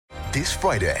This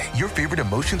Friday, your favorite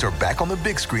emotions are back on the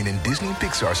big screen in Disney and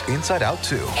Pixar's Inside Out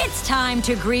 2. It's time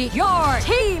to greet your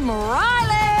Team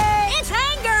Riley. It's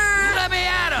anger. Let me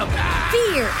at him.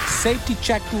 Fear. Safety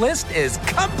checklist is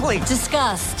complete.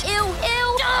 Disgust. Ew.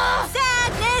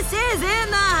 Sadness is in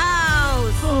the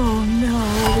house. Oh, no.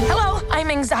 Hello, I'm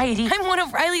anxiety. I'm one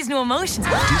of Riley's new emotions.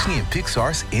 Disney and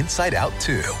Pixar's Inside Out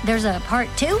 2. There's a part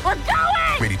 2? We're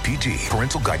going! Rated PG.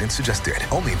 Parental guidance suggested.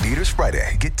 Only in theaters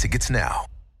Friday. Get tickets now.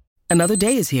 Another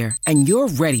day is here, and you're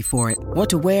ready for it. What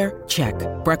to wear? Check.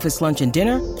 Breakfast, lunch, and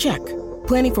dinner? Check.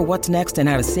 Planning for what's next and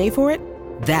how to save for it?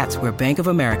 That's where Bank of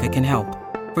America can help.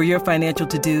 For your financial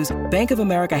to-dos, Bank of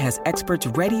America has experts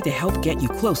ready to help get you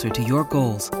closer to your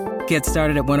goals. Get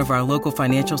started at one of our local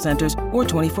financial centers or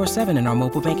 24/7 in our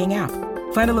mobile banking app.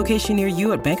 Find a location near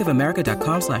you at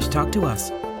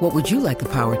bankofamerica.com/talktous. What would you like the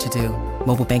power to do?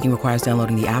 Mobile banking requires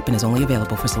downloading the app and is only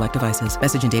available for select devices.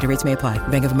 Message and data rates may apply.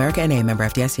 Bank of America N.A., member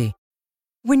FDIC.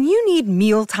 When you need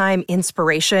mealtime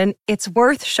inspiration, it's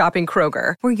worth shopping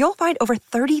Kroger, where you'll find over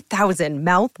 30,000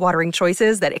 mouth-watering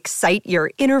choices that excite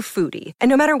your inner foodie. And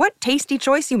no matter what tasty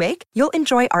choice you make, you'll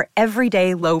enjoy our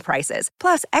everyday low prices,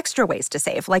 plus extra ways to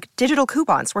save, like digital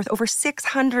coupons worth over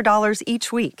 $600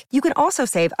 each week. You can also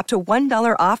save up to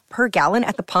 $1 off per gallon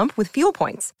at the pump with fuel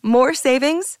points. More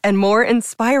savings and more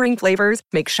inspiring flavors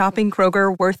make shopping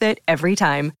Kroger worth it every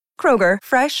time. Kroger,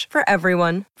 fresh for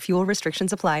everyone. Fuel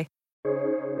restrictions apply.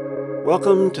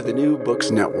 Welcome to the New Books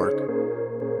Network.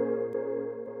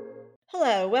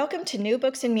 Hello, welcome to New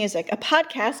Books in Music, a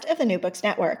podcast of the New Books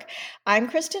Network. I'm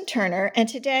Kristen Turner, and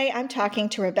today I'm talking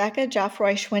to Rebecca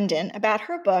Geoffroy Schwinden about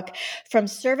her book, From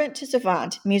Servant to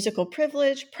Savant, Musical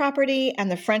Privilege, Property,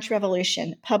 and the French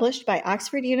Revolution, published by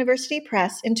Oxford University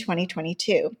Press in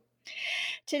 2022.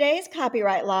 Today's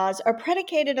copyright laws are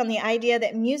predicated on the idea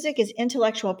that music is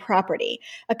intellectual property,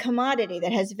 a commodity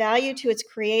that has value to its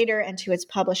creator and to its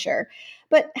publisher.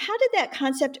 But how did that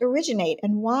concept originate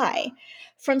and why?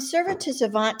 From Servant to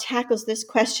Savant tackles this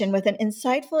question with an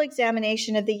insightful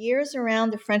examination of the years around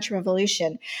the French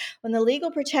Revolution, when the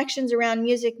legal protections around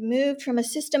music moved from a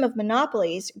system of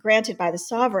monopolies granted by the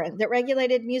sovereign that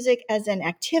regulated music as an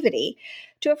activity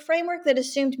to a framework that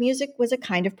assumed music was a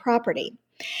kind of property.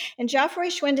 In Geoffroy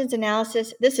Schwinden's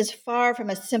analysis, this is far from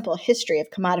a simple history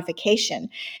of commodification.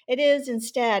 It is,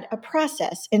 instead, a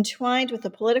process entwined with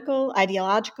the political,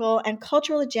 ideological, and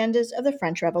cultural agendas of the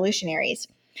French revolutionaries.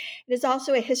 It is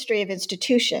also a history of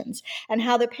institutions and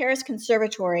how the Paris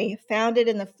Conservatory, founded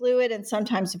in the fluid and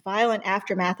sometimes violent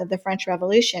aftermath of the French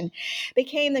Revolution,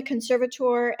 became the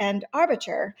conservator and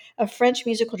arbiter of French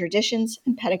musical traditions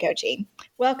and pedagogy.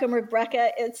 Welcome,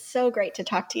 Rebecca. It's so great to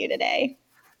talk to you today.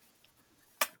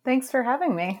 Thanks for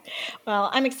having me. Well,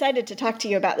 I'm excited to talk to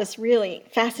you about this really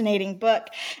fascinating book.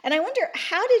 And I wonder,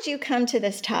 how did you come to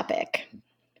this topic?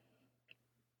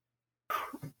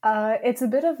 It's a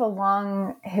bit of a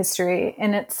long history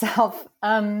in itself.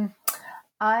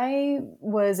 I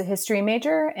was a history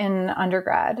major in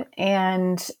undergrad,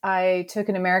 and I took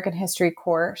an American history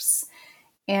course.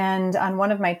 And on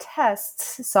one of my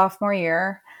tests, sophomore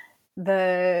year,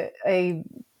 kind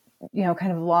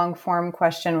of long form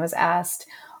question was asked: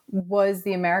 was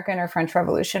the American or French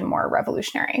Revolution more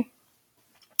revolutionary?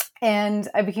 And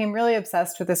I became really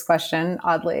obsessed with this question,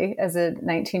 oddly, as a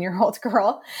 19-year-old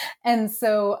girl. And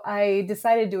so I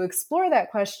decided to explore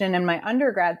that question in my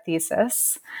undergrad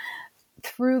thesis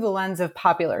through the lens of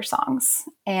popular songs.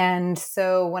 And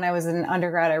so when I was an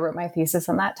undergrad, I wrote my thesis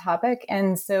on that topic.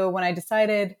 And so when I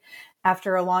decided,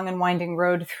 after a long and winding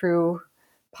road through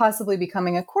possibly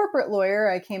becoming a corporate lawyer,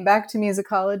 I came back to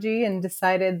musicology and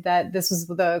decided that this was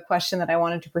the question that I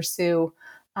wanted to pursue,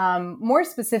 more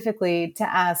specifically to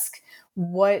ask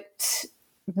what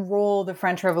role the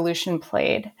French Revolution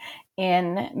played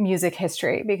in music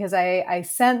history, because I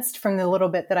sensed from the little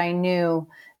bit that I knew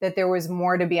that there was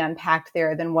more to be unpacked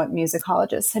there than what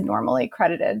musicologists had normally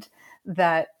credited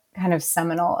that kind of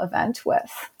seminal event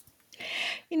with.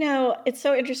 You know, it's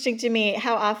so interesting to me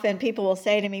how often people will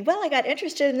say to me, well, I got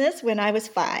interested in this when I was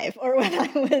 5, or when I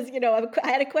was, I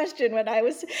had a question when I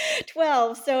was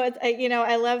 12. So,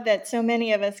 I love that so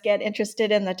many of us get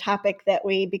interested in the topic that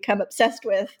we become obsessed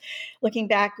with, looking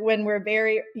back when we're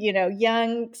very,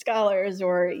 young scholars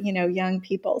or, young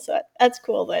people. So that's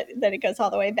cool that it goes all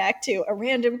the way back to a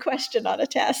random question on a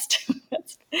test.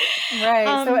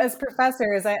 Right. So as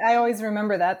professors, I always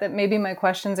remember that maybe my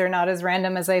questions are not as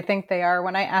random as I think they are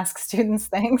when I ask students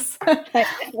things.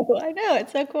 I know.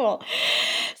 It's so cool.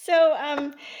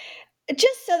 So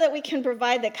just so that we can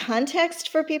provide the context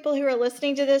for people who are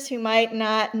listening to this who might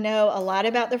not know a lot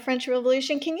about the French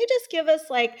Revolution, can you just give us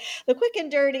like the quick and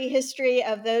dirty history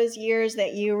of those years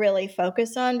that you really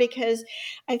focus on? Because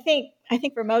I think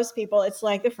for most people, it's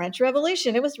like the French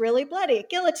Revolution. It was really bloody.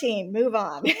 Guillotine, move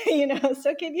on.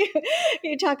 So can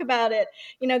you talk about it?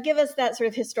 Give us that sort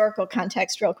of historical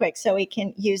context real quick so we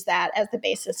can use that as the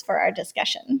basis for our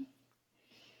discussion.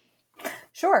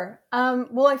 Sure.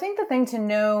 Well, I think the thing to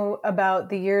know about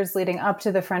the years leading up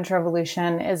to the French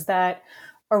Revolution is that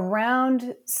around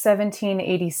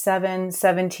 1787,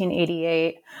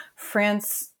 1788,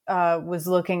 France was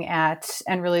looking at,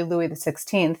 and really Louis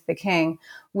XVI, the king,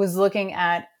 was looking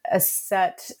at a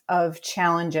set of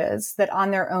challenges that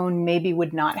on their own maybe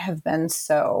would not have been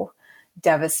so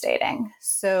devastating.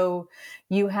 So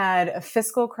you had a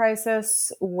fiscal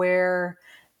crisis where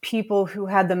people who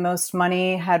had the most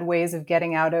money had ways of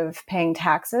getting out of paying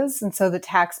taxes. And so the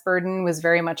tax burden was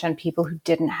very much on people who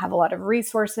didn't have a lot of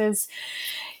resources.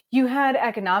 You had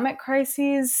economic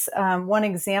crises. One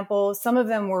example, some of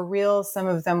them were real, some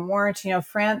of them weren't.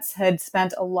 France had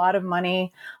spent a lot of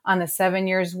money on the 7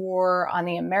 Years' War, on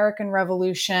the American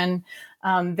Revolution.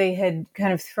 They had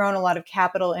kind of thrown a lot of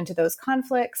capital into those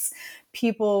conflicts.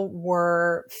 People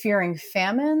were fearing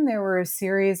famine. There were a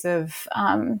series of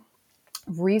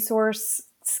resource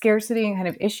scarcity and kind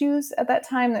of issues at that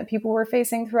time that people were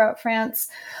facing throughout France.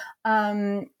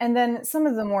 And then some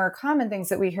of the more common things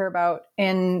that we hear about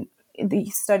in the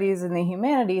studies in the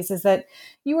humanities is that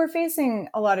you were facing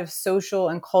a lot of social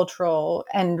and cultural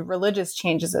and religious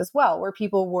changes as well,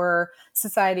 where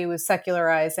society was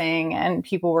secularizing and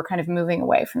people were kind of moving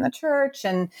away from the church.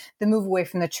 And the move away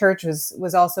from the church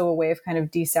was also a way of kind of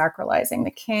desacralizing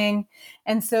the king.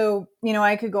 And so,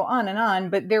 I could go on,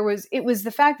 but it was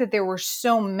the fact that there were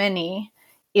so many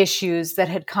issues that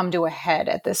had come to a head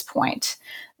at this point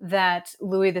that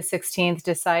Louis XVI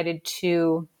decided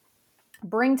to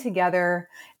bring together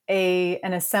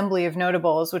an assembly of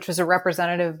notables, which was a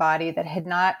representative body that had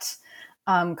not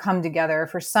come together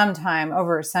for some time,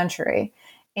 over a century,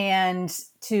 and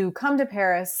to come to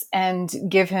Paris and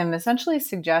give him essentially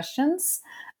suggestions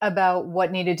about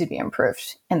what needed to be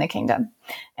improved in the kingdom.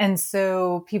 And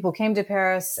so people came to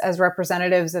Paris as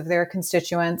representatives of their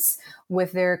constituents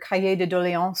with their cahiers de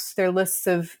doléances, their lists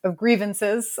of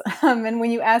grievances. And when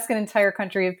you ask an entire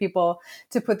country of people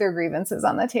to put their grievances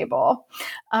on the table,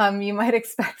 you might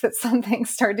expect that some things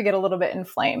start to get a little bit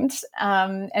inflamed.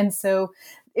 And so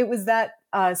it was that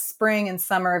spring and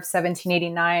summer of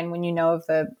 1789, when you know of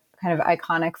the kind of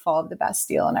iconic fall of the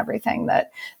Bastille and everything, that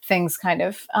things kind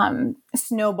of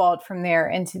snowballed from there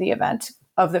into the event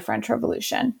of the French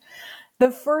Revolution. The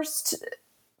first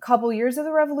couple years of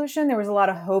the revolution, there was a lot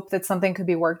of hope that something could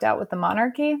be worked out with the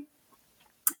monarchy.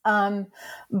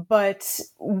 But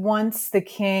once the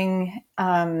king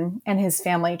and his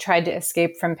family tried to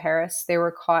escape from Paris, they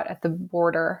were caught at the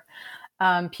border.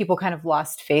 People kind of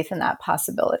lost faith in that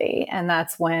possibility. And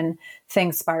that's when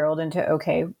things spiraled into,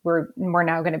 okay, we're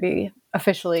now going to be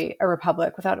officially a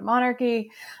republic without a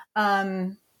monarchy.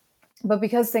 But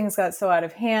because things got so out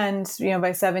of hand, by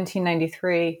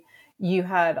 1793, you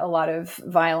had a lot of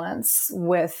violence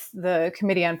with the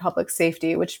Committee on Public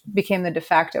Safety, which became the de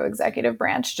facto executive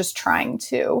branch, just trying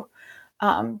to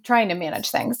manage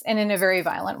things, and in a very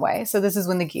violent way. So this is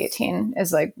when the guillotine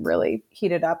is like really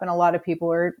heated up, and a lot of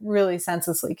people are really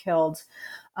senselessly killed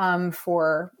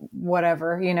for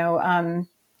whatever,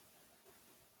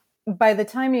 By the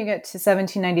time you get to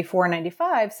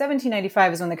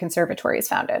 1794-95 is when the Conservatory is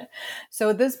founded.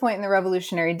 So at this point in the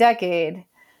Revolutionary decade,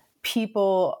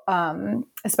 people,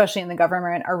 especially in the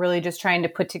government, are really just trying to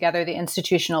put together the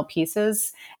institutional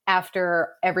pieces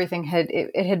after everything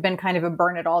had been kind of a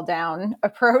burn it all down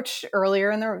approach earlier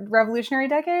in the revolutionary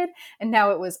decade. And now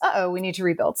it was, we need to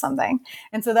rebuild something.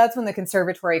 And so that's when the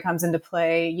Conservatory comes into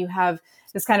play. You have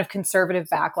this kind of conservative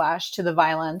backlash to the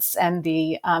violence and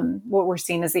the what were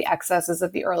seen as the excesses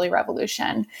of the early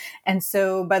revolution. And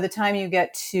so by the time you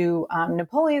get to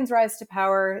Napoleon's rise to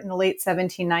power in the late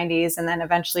 1790s, and then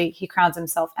eventually he crowns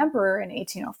himself emperor in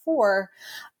 1804,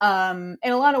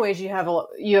 in a lot of ways you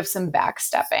have some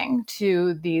backstepping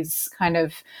to these kind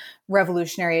of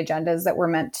revolutionary agendas that were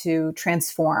meant to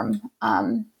transform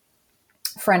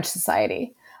French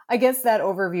society. I guess that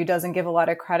overview doesn't give a lot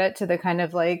of credit to the kind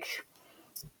of like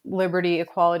liberty,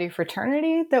 equality,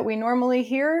 fraternity that we normally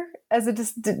hear as a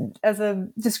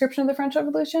description of the French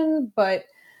Revolution. But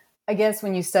I guess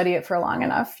when you study it for long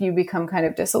enough, you become kind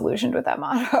of disillusioned with that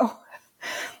motto.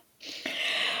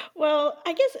 Well,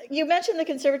 I guess you mentioned the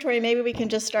Conservatory. Maybe we can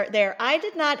just start there. I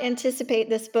did not anticipate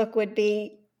this book would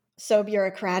be so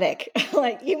bureaucratic.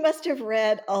 Like, you must have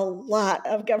read a lot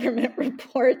of government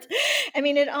reports. I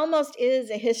mean, it almost is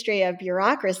a history of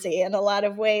bureaucracy in a lot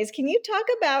of ways. Can you talk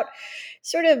about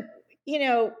sort of,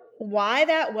 why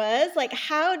that was? Like,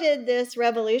 how did this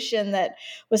revolution that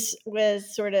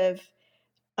was sort of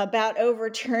about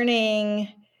overturning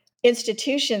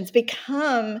institutions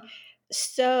become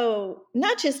so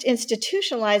not just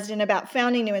institutionalized and about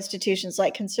founding new institutions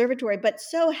like conservatory, but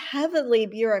so heavily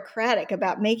bureaucratic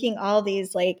about making all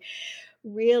these like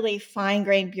really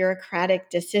fine-grained bureaucratic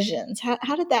decisions?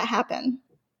 How did that happen?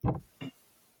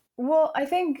 Well, I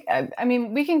think, I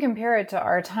mean, we can compare it to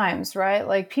our times, right?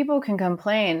 Like, people can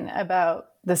complain about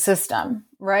the system,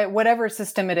 right? Whatever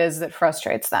system it is that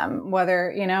frustrates them,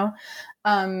 whether,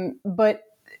 but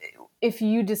if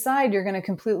you decide you're going to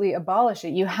completely abolish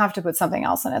it, you have to put something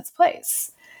else in its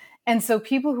place. And so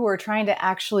people who are trying to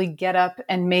actually get up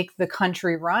and make the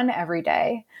country run every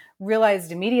day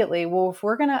realized immediately, well, if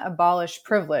we're going to abolish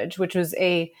privilege, which was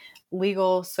a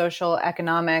legal, social,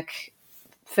 economic,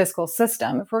 fiscal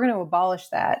system, if we're going to abolish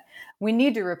that, we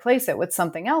need to replace it with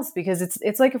something else, because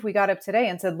it's like if we got up today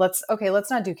and said, let's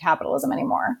not do capitalism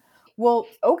anymore. Well,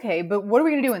 okay, but what are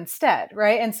we going to do instead,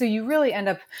 right? And so you really end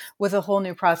up with a whole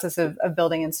new process of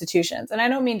building institutions. And I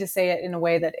don't mean to say it in a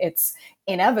way that it's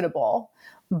inevitable,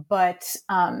 but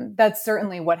that's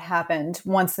certainly what happened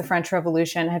once the French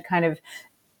Revolution had kind of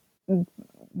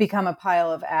become a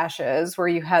pile of ashes, where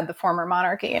you had the former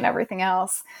monarchy and everything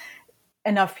else.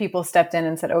 Enough people stepped in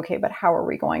and said, okay, but how are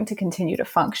we going to continue to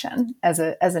function as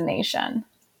a nation?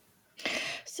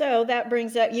 So that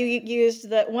brings up, you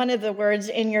used one of the words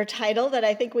in your title that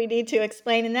I think we need to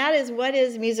explain, and that is, what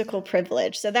is musical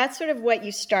privilege? So that's sort of what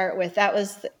you start with. That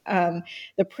was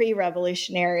the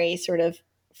pre-revolutionary sort of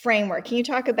framework. Can you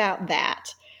talk about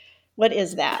that? What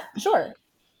is that? Sure.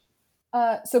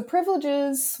 So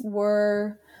privileges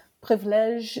were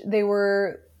privilege. They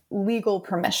were legal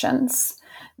permissions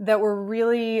that were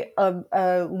really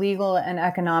a legal and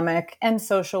economic and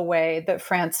social way that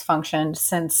France functioned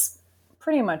since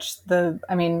pretty much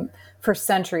for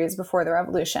centuries before the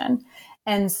revolution.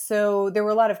 And so there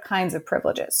were a lot of kinds of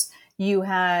privileges. You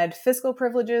had fiscal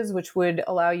privileges, which would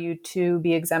allow you to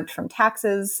be exempt from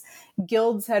taxes.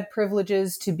 Guilds had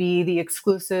privileges to be the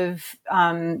exclusive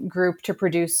group to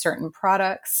produce certain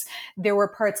products. There were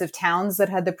parts of towns that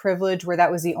had the privilege where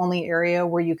that was the only area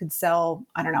where you could sell,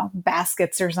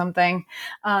 baskets or something.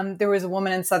 There was a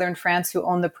woman in southern France who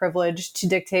owned the privilege to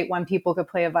dictate when people could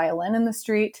play a violin in the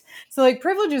street. So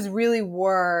privileges really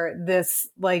were this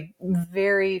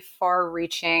very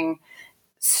far-reaching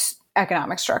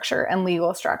economic structure and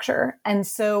legal structure. And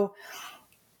so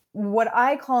what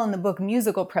I call in the book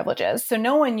musical privileges, so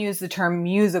no one used the term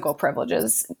musical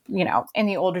privileges, in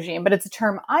the old regime, but it's a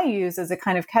term I use as a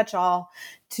kind of catch-all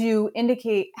to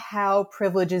indicate how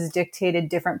privileges dictated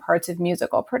different parts of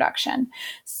musical production.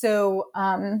 So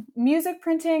music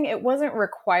printing, it wasn't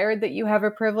required that you have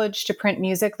a privilege to print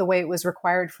music the way it was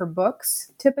required for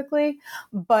books typically,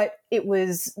 but it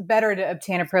was better to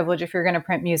obtain a privilege if you're going to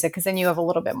print music, because then you have a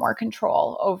little bit more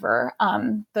control over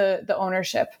the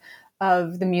ownership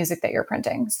of the music that you're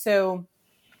printing. So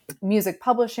music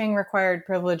publishing required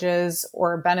privileges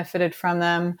or benefited from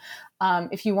them.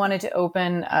 If you wanted to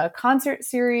open a concert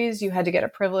series, you had to get a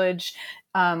privilege,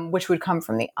 which would come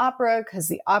from the opera, because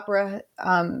the opera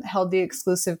held the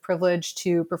exclusive privilege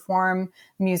to perform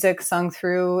music sung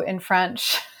through in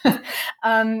French.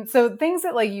 So things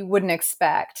that you wouldn't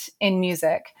expect in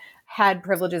music had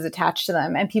privileges attached to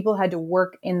them, and people had to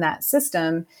work in that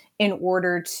system in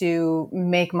order to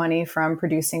make money from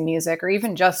producing music, or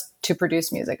even just to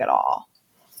produce music at all.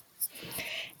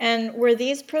 And were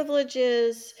these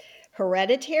privileges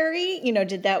hereditary?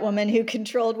 Did that woman who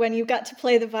controlled when you got to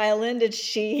play the violin, did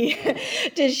she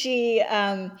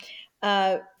get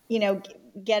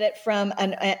it from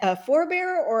a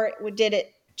forebearer, or did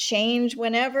it change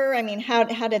whenever? How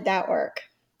did that work?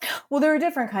 Well, there were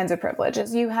different kinds of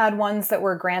privileges. You had ones that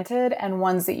were granted and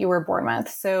ones that you were born with.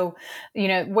 So,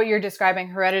 what you're describing,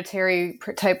 hereditary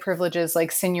type privileges,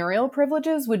 like seigneurial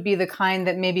privileges, would be the kind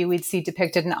that maybe we'd see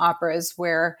depicted in operas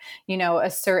where,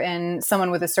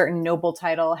 someone with a certain noble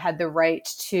title had the right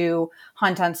to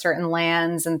hunt on certain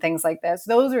lands and things like this.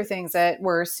 Those are things that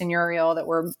were seigneurial, that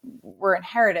were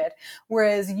inherited.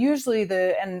 Whereas usually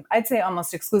and I'd say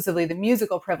almost exclusively, the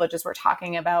musical privileges we're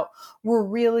talking about were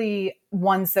really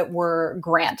ones that were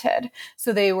granted.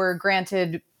 So they were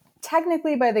granted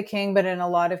technically by the king, but in a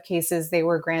lot of cases they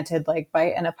were granted by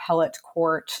an appellate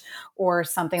court or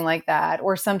something like that.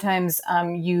 Or sometimes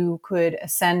you could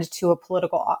ascend to a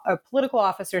political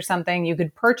office or something. You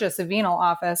could purchase a venal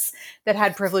office that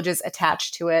had privileges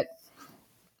attached to it.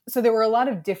 so there were a lot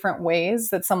of different ways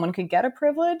that someone could get a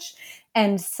privilege,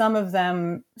 and some of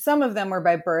them were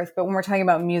by birth. But when we're talking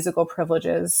about musical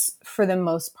privileges, for the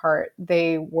most part,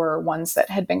 they were ones that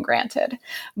had been granted.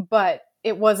 But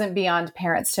it wasn't beyond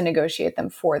parents to negotiate them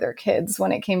for their kids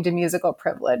when it came to musical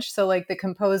privilege. So like the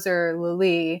composer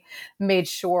Lully made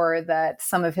sure that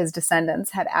some of his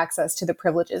descendants had access to the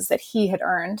privileges that he had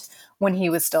earned when he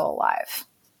was still alive.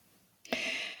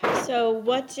 So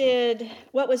what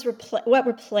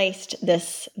replaced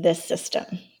this system?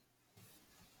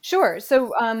 Sure.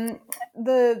 So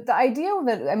the idea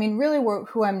that, I mean, really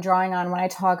who I'm drawing on when I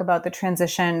talk about the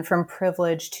transition from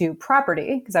privilege to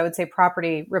property, because I would say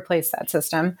property replaced that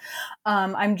system,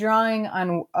 I'm drawing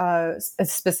on a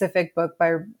specific book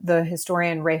by the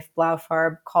historian Rafe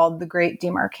Blaufarb called The Great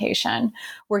Demarcation,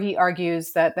 where he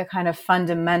argues that the kind of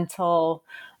fundamental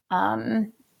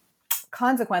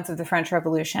consequence of the French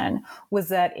Revolution was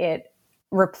that it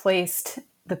replaced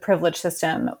the privilege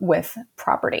system with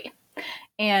property.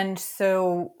 And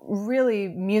so really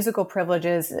musical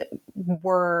privileges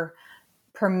were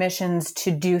permissions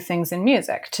to do things in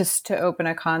music, to open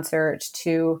a concert,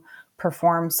 to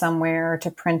perform somewhere, to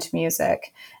print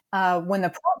music. When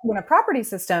a property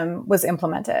system was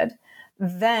implemented,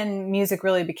 then music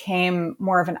really became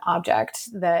more of an object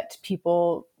that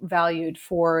people valued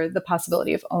for the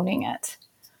possibility of owning it.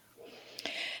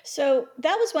 So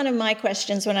that was one of my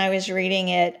questions when I was reading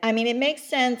it. I mean, it makes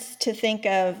sense to think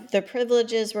of the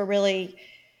privileges were really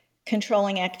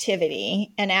controlling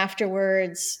activity, and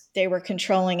afterwards they were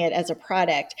controlling it as a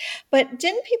product. But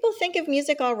didn't people think of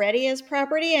music already as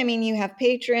property? I mean, you have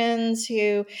patrons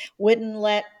who wouldn't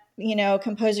let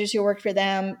composers who worked for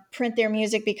them print their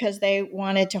music because they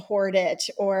wanted to hoard it,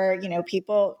 or,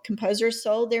 composers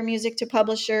sold their music to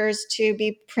publishers to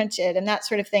be printed and that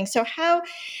sort of thing. So how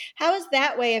is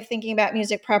that way of thinking about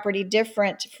music property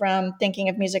different from thinking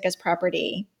of music as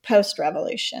property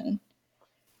post-revolution?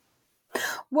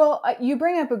 Well, you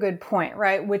bring up a good point,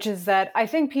 right? Which is that I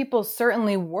think people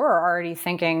certainly were already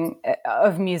thinking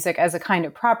of music as a kind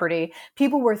of property.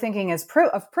 People were thinking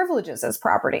of privileges as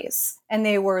properties, and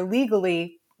they were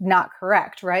legally not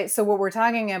correct, right? So what we're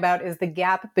talking about is the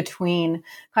gap between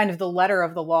kind of the letter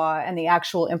of the law and the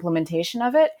actual implementation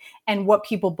of it, and what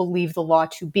people believe the law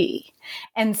to be.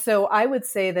 And so I would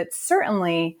say that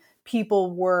certainly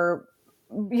people were,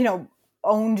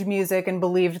 owned music and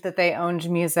believed that they owned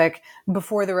music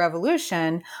before the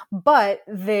revolution, but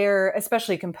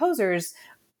especially composers,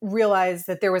 realized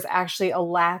that there was actually a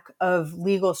lack of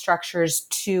legal structures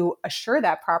to assure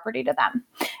that property to them.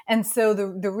 And so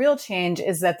the real change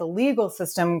is that the legal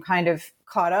system kind of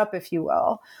caught up, if you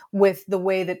will, with the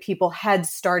way that people had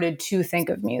started to think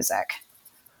of music.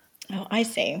 Oh, I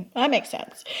see. That makes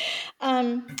sense.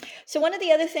 So one of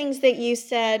the other things that you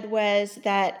said was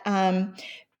that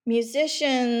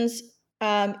musicians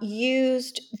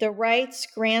used the rights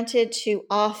granted to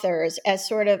authors as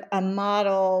sort of a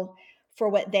model for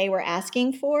what they were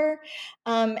asking for.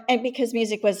 And because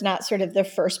music was not sort of the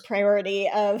first priority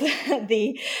of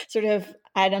the sort of,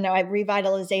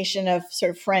 revitalization of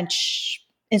sort of French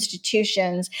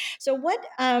institutions. So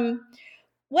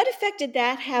what effect did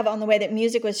that have on the way that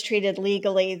music was treated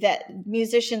legally, that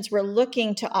musicians were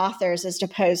looking to authors as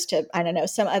opposed to,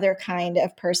 some other kind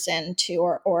of person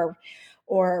or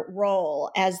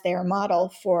role as their model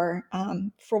for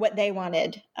what they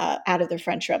wanted out of the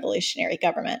French Revolutionary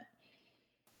government?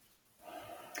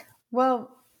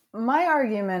 Well, my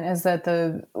argument is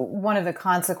that one of the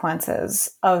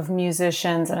consequences of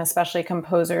musicians and especially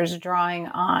composers drawing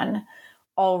on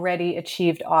already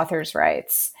achieved authors'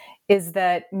 rights is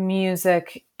that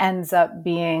music ends up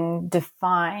being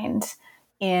defined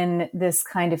in this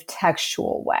kind of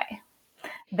textual way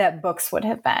that books would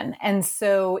have been. And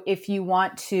so if you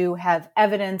want to have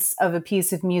evidence of a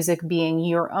piece of music being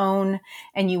your own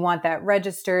and you want that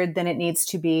registered, then it needs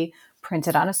to be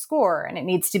printed on a score and it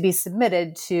needs to be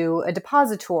submitted to a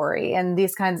depository, and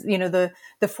these kinds, the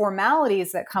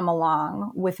formalities that come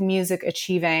along with music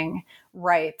achieving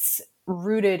rights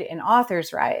rooted in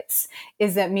authors' rights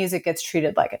is that music gets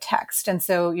treated like a text. And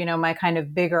so, my kind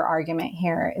of bigger argument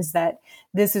here is that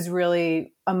this is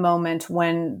really a moment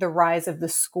when the rise of the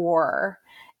score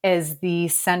as the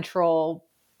central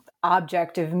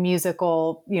object of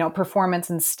musical,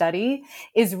 performance and study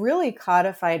is really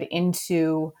codified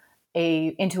into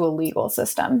a legal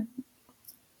system.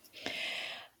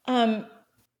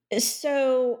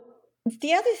 So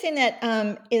the other thing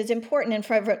that is important in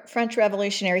French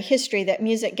Revolutionary history that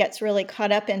music gets really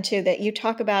caught up into, that you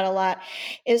talk about a lot,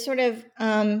 is sort of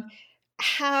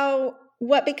how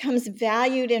what becomes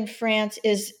valued in France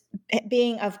is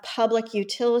being of public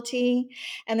utility,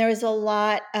 and there was a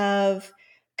lot of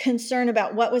concern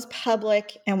about what was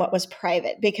public and what was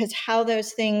private, because how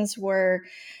those things were,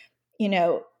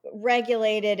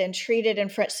 regulated and treated in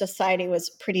French society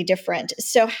was pretty different.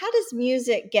 So how does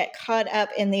music get caught up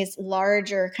in these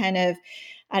larger kind of,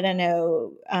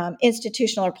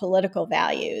 institutional or political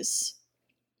values?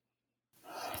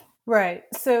 Right.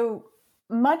 So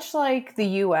much like the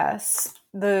US,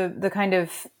 the kind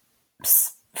of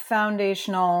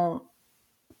foundational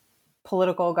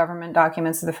political government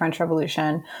documents of the French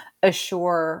Revolution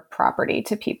assure property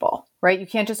to people, right? You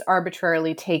can't just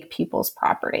arbitrarily take people's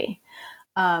property,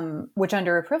 which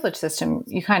under a privilege system,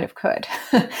 you kind of could.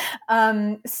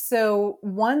 So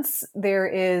once there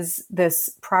is this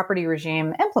property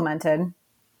regime implemented,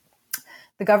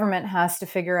 the government has to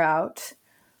figure out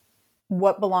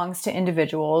what belongs to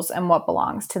individuals and what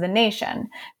belongs to the nation.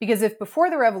 Because if before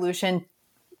the revolution,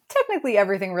 technically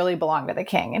everything really belonged to the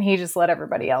king and he just let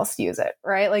everybody else use it,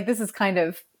 right? Like this is kind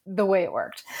of the way it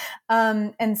worked.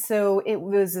 And so it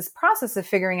was this process of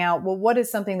figuring out, well, what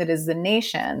is something that is the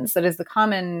nation's, that is the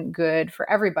common good for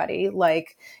everybody,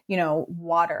 like,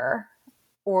 water,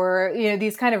 or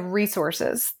these kind of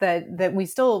resources that we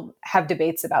still have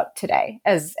debates about today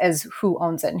as who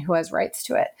owns it and who has rights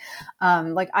to it.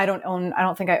 Like I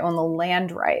don't think I own the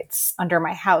land rights under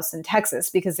my house in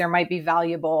Texas because there might be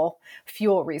valuable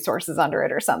fuel resources under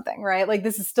it or something, right? Like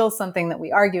this is still something that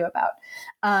we argue about.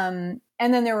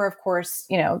 And then there were, of course,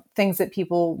 things that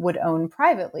people would own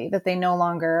privately that they no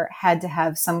longer had to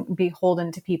have some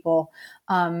beholden to people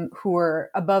who were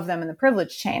above them in the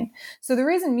privilege chain. So the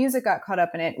reason music got caught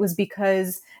up in it was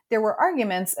because there were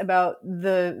arguments about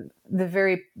the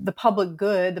public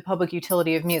good, the public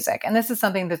utility of music. And this is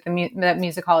something that that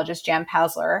musicologist Jan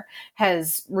Pasler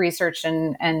has researched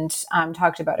and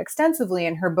talked about extensively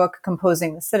in her book,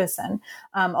 Composing the Citizen.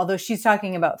 Although she's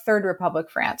talking about Third Republic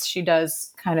France, she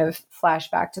does kind of flash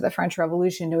back to the French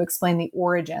Revolution to explain the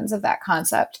origins of that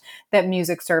concept that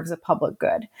music serves a public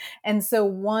good. And so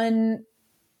one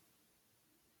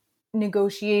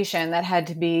negotiation that had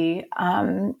to be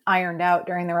ironed out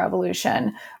during the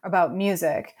revolution about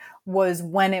music was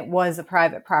when it was a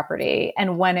private property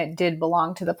and when it did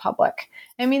belong to the public.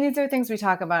 I mean, these are things we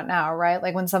talk about now, right?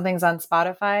 Like when something's on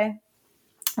Spotify,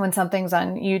 when something's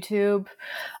on YouTube,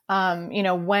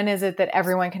 when is it that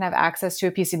everyone can have access to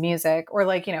a piece of music? Or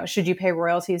like, should you pay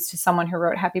royalties to someone who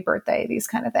wrote Happy Birthday? These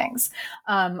kind of things.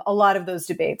 A lot of those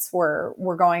debates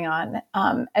were going on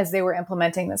as they were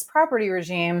implementing this property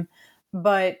regime.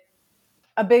 But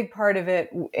a big part of it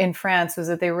in France was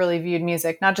that they really viewed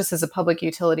music not just as a public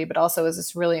utility, but also as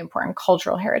this really important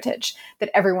cultural heritage that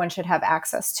everyone should have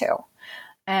access to.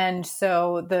 And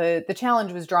so the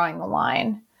challenge was drawing the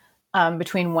line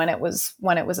between when it was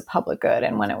a public good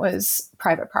and when it was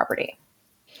private property.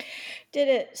 Did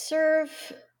it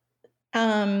serve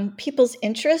people's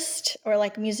interest or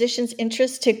like musicians'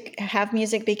 interest to have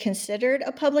music be considered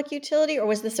a public utility, or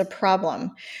was this a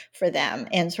problem for them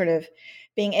in sort of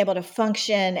being able to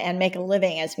function and make a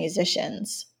living as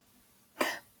musicians?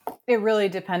 It really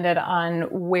depended on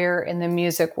where in the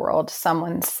music world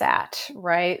someone sat,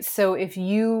 right? So if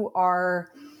you are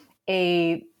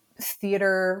a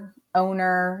theater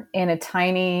owner in a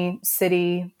tiny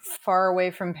city far away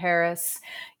from Paris,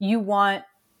 you want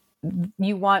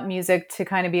music to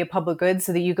kind of be a public good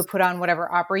so that you could put on whatever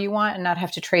opera you want and not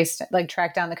have to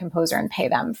track down the composer and pay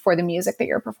them for the music that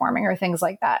you're performing or things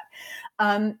like that.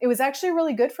 It was actually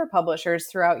really good for publishers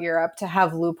throughout Europe to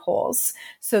have loopholes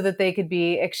so that they could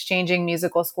be exchanging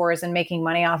musical scores and making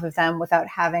money off of them without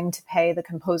having to pay the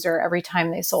composer every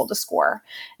time they sold a score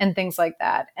and things like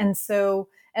that.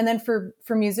 And then for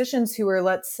musicians who were,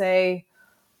 let's say,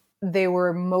 they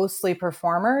were mostly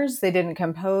performers, they didn't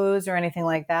compose or anything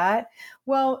like that.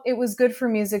 Well, it was good for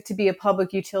music to be a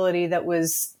public utility that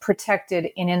was protected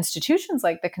in institutions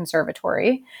like the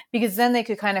conservatory, because then they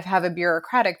could kind of have a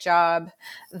bureaucratic job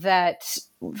that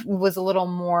was a little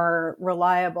more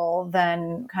reliable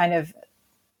than kind of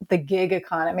the gig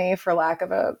economy, for lack of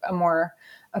a more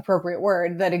appropriate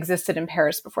word, that existed in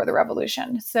Paris before the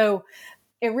revolution. So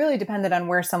it really depended on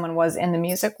where someone was in the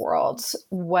music world,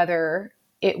 whether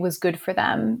it was good for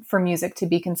them for music to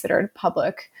be considered a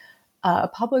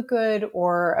public good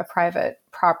or a private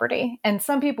property. And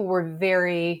some people were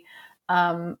very,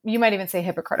 you might even say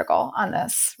hypocritical on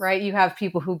this, right? You have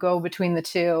people who go between the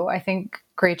two. I think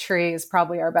Grétry is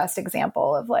probably our best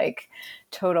example of like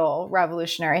total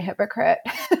revolutionary hypocrite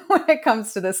when it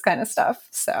comes to this kind of stuff.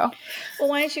 So, well,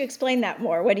 why don't you explain that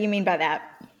more? What do you mean by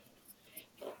that?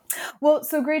 Well,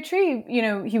 so Grétry,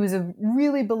 he was a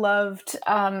really beloved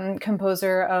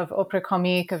composer of opera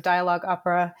comique, of dialogue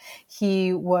opera.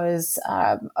 He was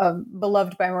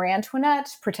beloved by Marie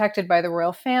Antoinette, protected by the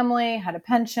royal family, had a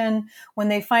pension. When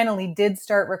they finally did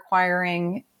start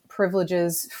requiring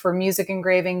privileges for music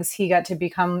engravings, he got to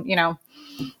become,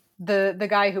 the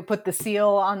guy who put the seal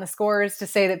on the scores to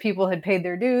say that people had paid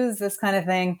their dues, this kind of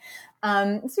thing.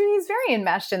 So he's very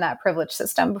enmeshed in that privilege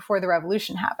system before the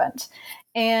revolution happened.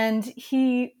 And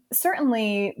he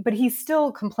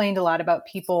still complained a lot about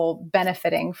people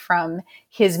benefiting from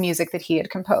his music that he had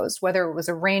composed, whether it was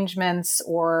arrangements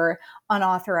or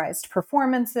unauthorized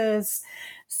performances.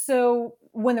 So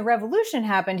when the revolution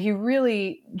happened, he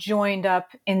really joined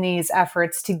up in these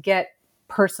efforts to get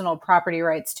personal property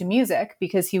rights to music,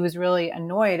 because he was really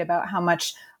annoyed about how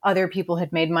much other people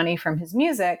had made money from his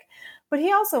music. But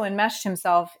he also enmeshed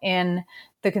himself in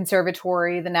the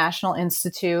conservatory, the National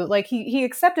Institute. Like he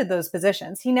accepted those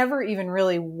positions. He never even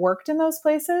really worked in those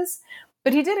places,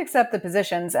 but he did accept the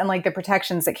positions and like the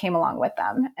protections that came along with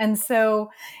them. And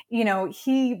so,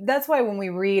 that's why when we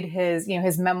read his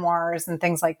memoirs and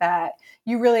things like that,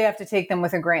 you really have to take them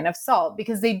with a grain of salt,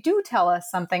 because they do tell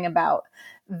us something about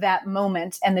that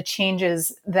moment and the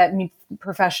changes that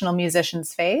professional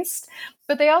musicians faced.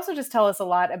 But they also just tell us a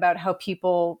lot about how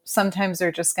people sometimes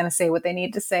are just going to say what they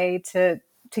need to say to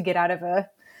get out of a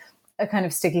kind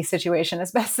of sticky situation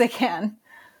as best they can.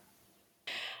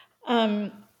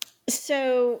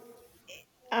 So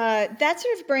that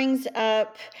sort of brings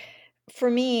up, for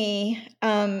me,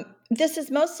 this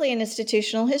is mostly an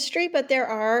institutional history, but there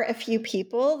are a few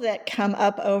people that come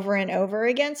up over and over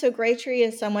again. So Grétry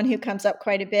is someone who comes up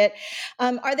quite a bit.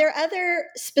 Are there other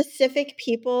specific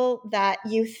people that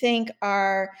you think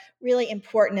are really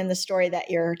important in the story that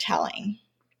you're telling?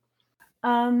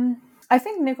 I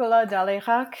think Nicolas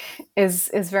d'Alayrac is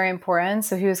very important.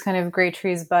 So he was kind of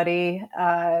Grétry's buddy,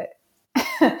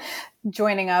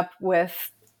 joining up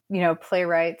with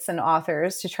playwrights and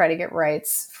authors to try to get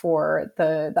rights for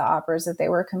the operas that they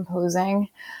were composing.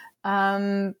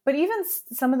 But even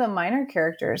some of the minor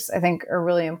characters, I think, are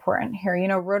really important here.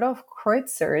 Rodolphe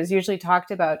Kreutzer is usually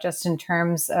talked about just in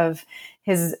terms of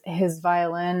his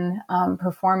violin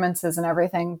performances and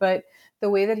everything. But the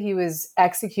way that he was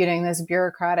executing this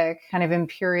bureaucratic kind of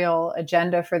imperial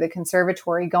agenda for the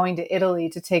conservatory, going to Italy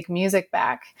to take music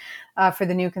back for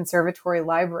the new conservatory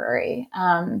library.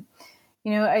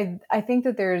 I think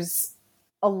that there's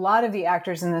a lot of the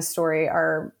actors in this story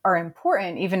are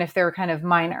important, even if they're kind of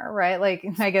minor, right? Like,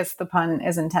 I guess the pun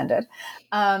is intended.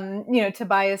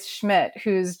 Tobias Schmidt,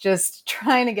 who's just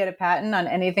trying to get a patent on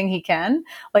anything he can,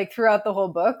 like throughout the whole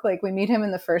book. Like, we meet him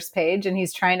in the first page and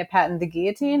he's trying to patent the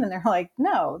guillotine, and they're like,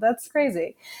 no, that's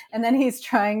crazy. And then he's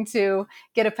trying to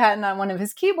get a patent on one of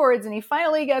his keyboards, and he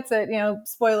finally gets it,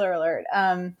 spoiler alert.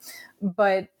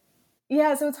 But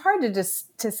yeah, so it's hard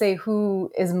to say who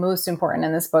is most important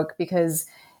in this book, because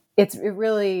it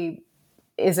really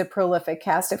is a prolific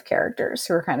cast of characters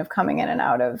who are kind of coming in and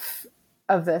out of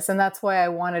this. And that's why I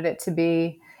wanted it to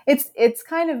be, it's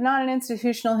kind of not an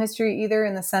institutional history either,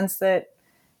 in the sense that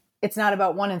it's not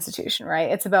about one institution, right?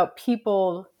 It's about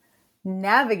people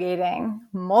navigating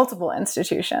multiple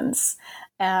institutions,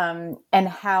 and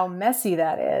how messy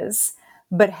that is.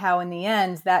 But how in the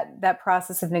end that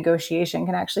process of negotiation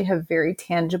can actually have very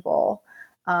tangible,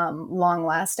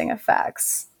 long-lasting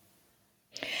effects.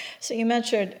 So you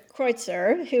mentioned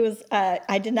Kreutzer, who was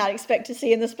I did not expect to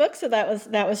see in this book, so that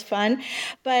was fun.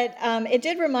 But it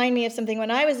did remind me of something.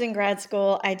 When I was in grad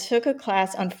school, I took a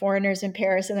class on foreigners in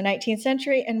Paris in the 19th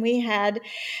century, and we had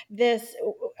this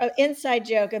inside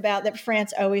joke about that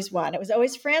France always won. It was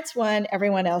always France won,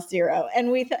 everyone else zero.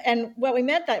 And what we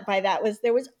meant by that was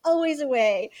there was always a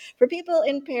way for people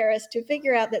in Paris to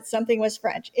figure out that something was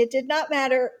French. It did not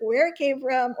matter where it came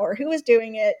from or who was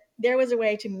doing it. There was a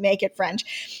way to make it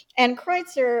French. And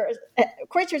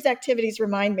Kreutzer's activities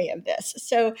remind me of this.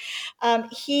 So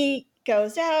he's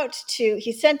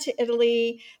sent to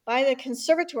Italy by the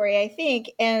conservatory, I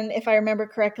think, and if I remember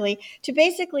correctly, to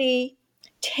basically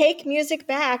take music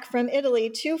back from Italy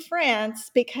to France,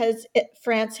 because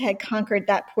France had conquered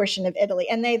that portion of Italy.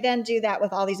 And they then do that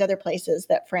with all these other places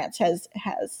that France has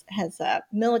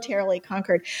militarily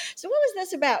conquered. So what was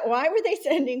this about? Why were they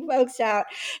sending folks out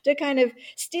to kind of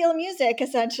steal music,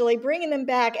 essentially, bringing them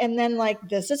back, and then like,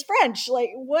 this is French? Like,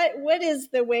 what is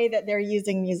the way that they're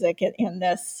using music in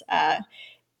this?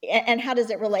 And how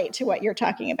does it relate to what you're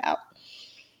talking about?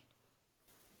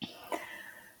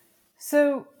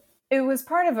 So it was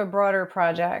part of a broader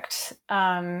project.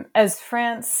 As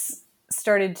France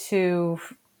started to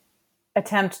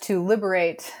attempt to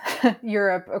liberate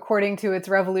Europe according to its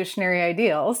revolutionary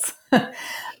ideals.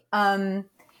 The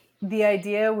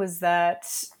idea was that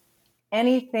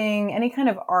any kind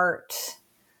of art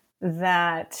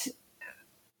that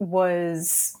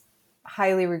was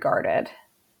highly regarded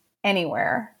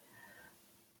anywhere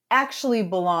actually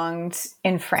belonged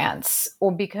in France,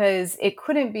 or because it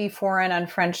couldn't be foreign on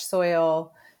French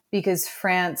soil, because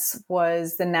France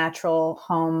was the natural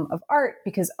home of art,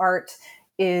 because art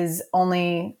is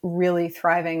only really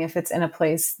thriving if it's in a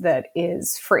place that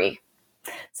is free.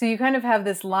 So you kind of have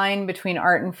this line between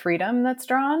art and freedom that's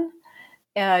drawn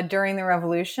during the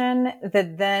revolution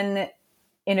that then,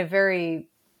 in a very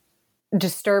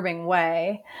disturbing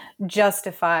way,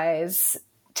 justifies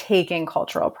taking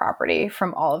cultural property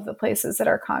from all of the places that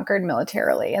are conquered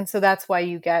militarily. And so that's why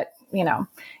you get,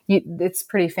 it's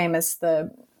pretty famous,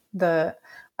 the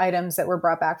items that were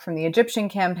brought back from the Egyptian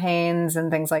campaigns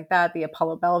and things like that, the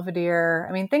Apollo Belvedere.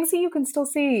 I mean, things that you can still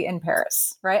see in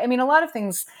Paris, right? I mean, a lot of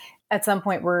things at some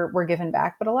point were given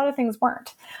back, but a lot of things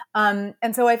weren't.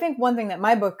 And so I think one thing that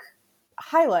my book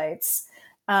highlights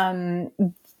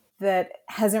that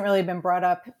hasn't really been brought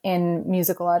up in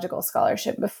musicological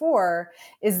scholarship before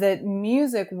is that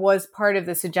music was part of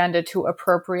this agenda to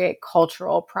appropriate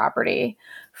cultural property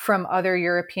from other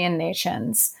European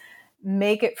nations,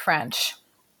 make it French,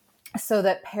 so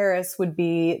that Paris would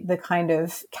be the kind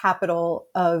of capital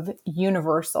of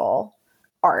universal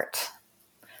art.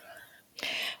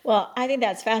 Well, I think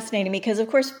that's fascinating because, of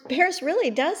course, Paris really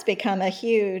does become a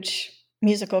huge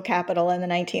musical capital in the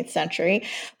 19th century.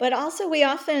 But also we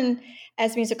often,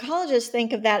 as musicologists,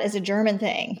 think of that as a German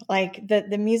thing, like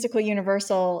the musical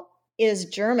universal is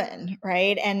German,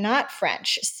 right? And not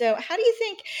French. So how do you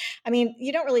think, I mean,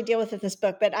 you don't really deal with it in this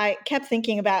book, but I kept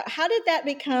thinking about how did that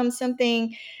become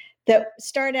something that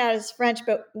started out as French,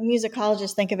 but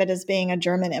musicologists think of it as being a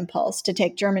German impulse to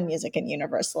take German music and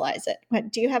universalize it.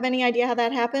 Do you have any idea how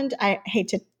that happened? I hate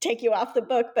to take you off the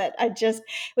book, but it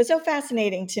was so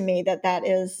fascinating to me that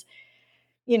is,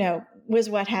 was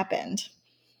what happened.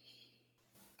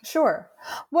 Sure.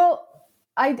 Well,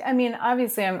 I mean,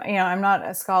 obviously I'm not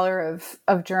a scholar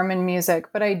of German music,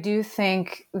 but I do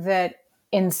think that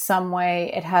in some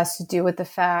way it has to do with the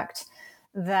fact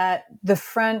that the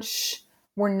French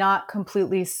were not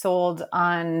completely sold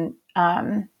on,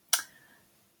 I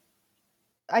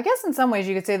guess in some ways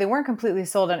you could say they weren't completely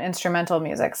sold on instrumental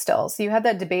music still. So you had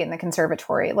that debate in the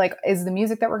conservatory. Like, is the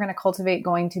music that we're going to cultivate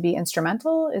going to be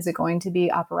instrumental? Is it going to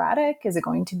be operatic? Is it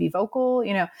going to be vocal?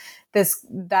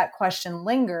 That question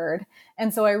lingered.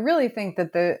 And so I really think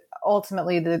that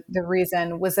ultimately the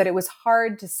reason was that it was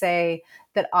hard to say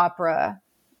that opera,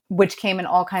 which came in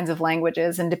all kinds of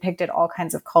languages and depicted all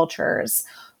kinds of cultures,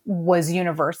 was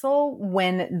universal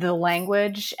when the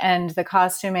language and the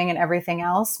costuming and everything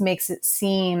else makes it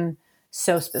seem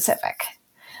so specific.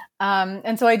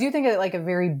 And so I do think at like a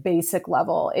very basic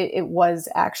level, it was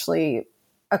actually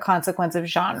a consequence of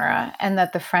genre, and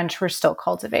that the French were still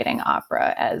cultivating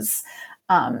opera as,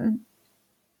 as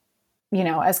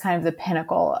kind of the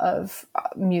pinnacle of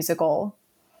musical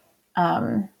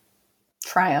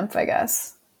triumph, I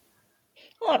guess.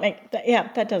 Well,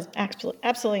 that does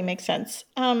absolutely make sense.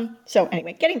 So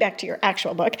anyway, getting back to your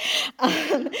actual book, do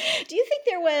you think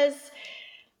there was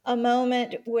a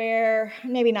moment where,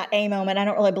 maybe not a moment, I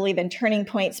don't really believe in turning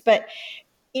points, but,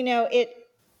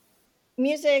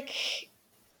 music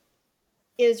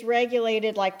is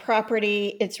regulated like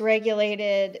property. It's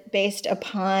regulated based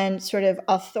upon sort of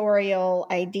authorial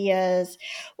ideas.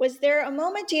 Was there a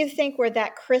moment, do you think, where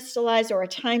that crystallized, or a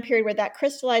time period where that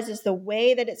crystallizes the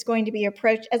way that it's going to be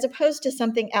approached as opposed to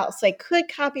something else? Like, could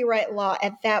copyright law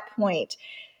at that point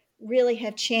really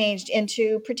have changed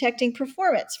into protecting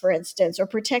performance, for instance, or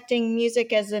protecting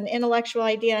music as an intellectual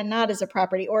idea and not as a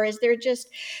property? Or is there just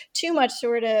too much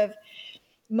sort of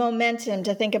momentum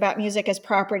to think about music as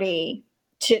property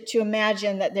to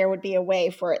imagine that there would be a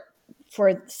way for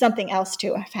something else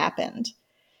to have happened?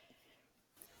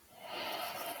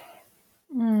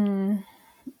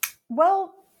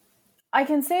 Well, I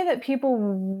can say that people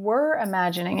were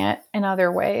imagining it in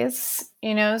other ways,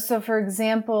 So for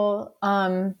example,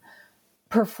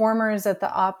 performers at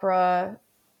the opera,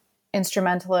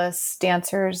 instrumentalists,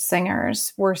 dancers,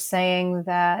 singers, were saying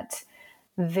that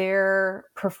their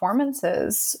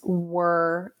performances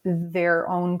were their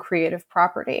own creative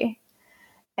property.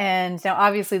 And now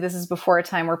obviously this is before a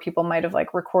time where people might have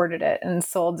like recorded it and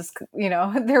sold,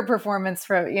 their performance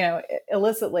for,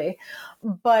 illicitly.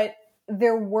 But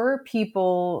there were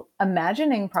people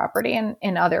imagining property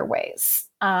in other ways.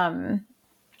 But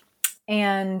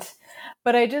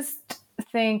I just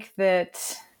think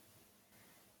that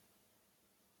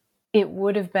it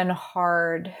would have been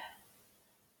hard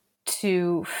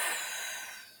to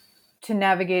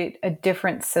navigate a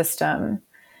different system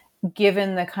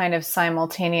given the kind of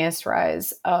simultaneous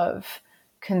rise of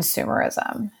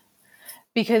consumerism.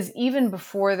 Because even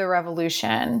before the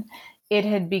revolution, it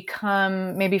had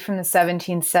become, maybe from the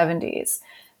 1770s,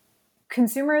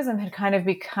 consumerism had kind of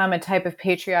become a type of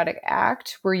patriotic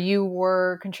act where you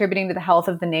were contributing to the health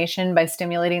of the nation by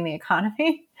stimulating the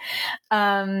economy.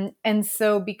 And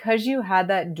so because you had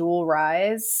that dual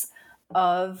rise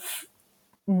of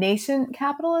nascent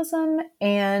capitalism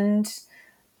and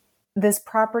this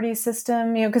property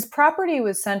system, because property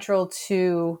was central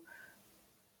to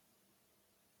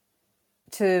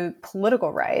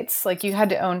political rights. Like you had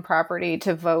to own property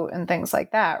to vote and things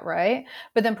like that, right?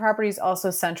 But then property is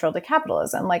also central to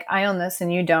capitalism. Like I own this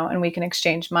and you don't, and we can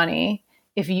exchange money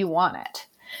if you want it.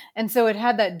 And so it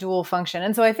had that dual function.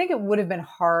 And so I think it would have been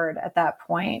hard at that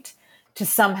point to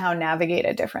somehow navigate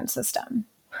a different system.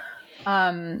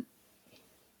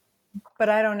 But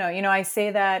I don't know, I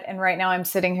say that, and right now I'm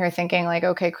sitting here thinking like,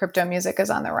 okay, crypto music is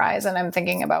on the rise, and I'm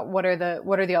thinking about what are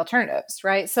the alternatives,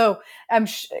 right? So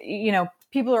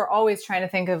people are always trying to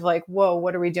think of like, whoa,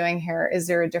 what are we doing here? Is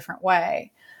there a different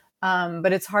way?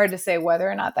 But it's hard to say whether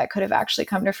or not that could have actually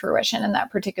come to fruition in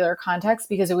that particular context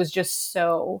because it was just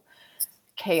so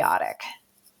chaotic.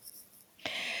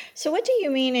 So what do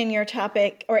you mean in your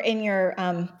topic, or in your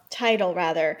title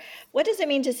rather, what does it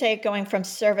mean to say going from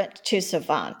servant to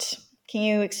savant? Can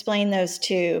you explain those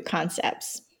two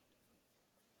concepts?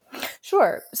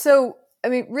 Sure. So,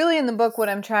 really in the book, what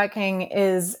I'm tracking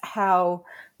is how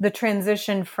the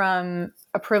transition from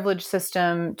a privilege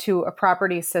system to a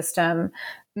property system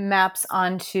maps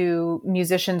onto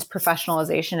musicians'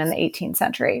 professionalization in the 18th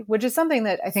century, which is something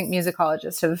that I think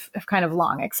musicologists have kind of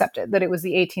long accepted, that it was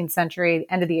the 18th century,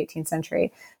 end of the 18th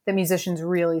century, that musicians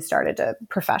really started to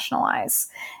professionalize.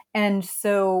 And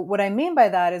so what I mean by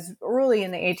that is early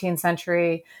in the 18th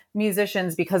century,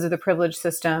 musicians, because of the privilege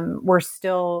system, were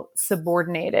still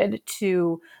subordinated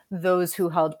to those who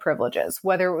held privileges,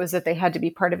 whether it was that they had to be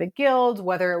part of a guild,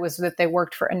 whether it was that they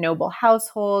worked for a noble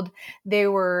household, they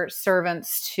were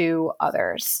servants to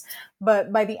others.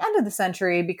 But by the end of the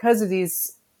century, because of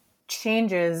these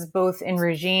changes, both in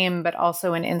regime, but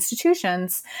also in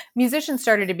institutions, musicians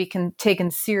started to be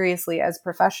taken seriously as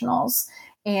professionals.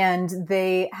 And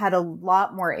they had a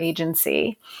lot more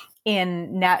agency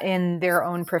in their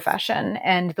own profession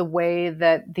and the way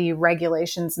that the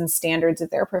regulations and standards of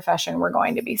their profession were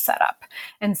going to be set up.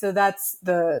 And so that's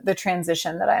the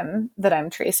transition that I'm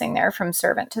tracing there from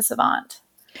servant to savant.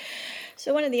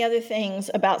 So one of the other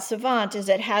things about savant is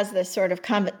it has this sort of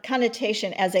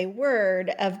connotation as a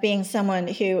word of being someone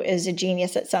who is a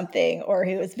genius at something or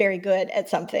who is very good at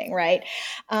something, right?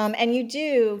 And you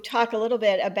do talk a little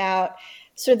bit about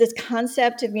sort of this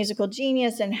concept of musical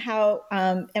genius and how,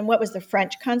 and what was the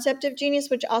French concept of genius,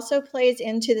 which also plays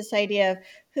into this idea of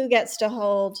who gets to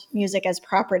hold music as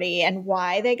property and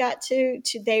why they got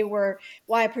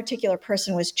why a particular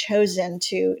person was chosen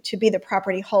to be the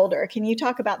property holder. Can you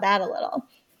talk about that a little?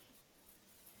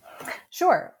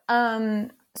 Sure.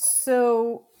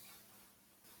 So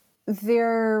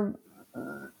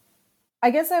I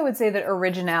guess I would say that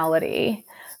originality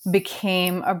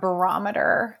became a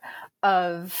barometer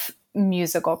of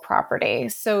musical property.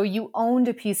 So you owned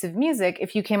a piece of music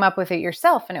if you came up with it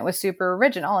yourself and it was super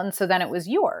original. And so then it was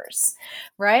yours,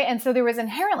 right? And so there was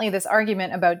inherently this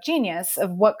argument about genius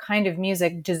of what kind of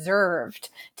music deserved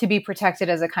to be protected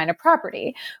as a kind of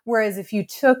property. Whereas if you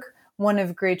took one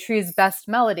of Grétry's best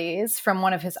melodies from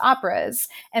one of his operas,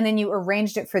 and then you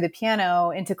arranged it for the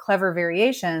piano into clever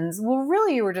variations, well,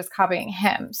 really you were just copying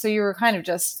him. So you were kind of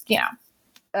just,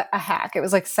 a hack. It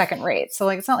was like second rate. So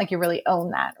it's not like you really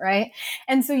own that, right?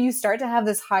 And so you start to have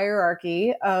this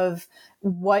hierarchy of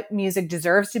what music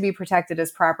deserves to be protected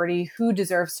as property, who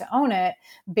deserves to own it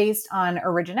based on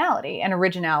originality. And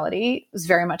originality is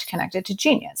very much connected to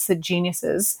genius. The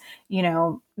geniuses,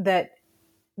 that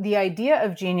the idea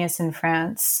of genius in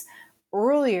France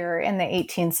earlier in the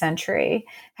 18th century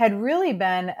had really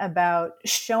been about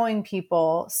showing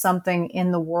people something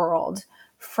in the world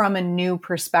from a new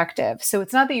perspective. So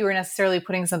it's not that you were necessarily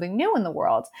putting something new in the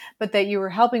world, but that you were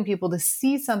helping people to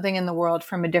see something in the world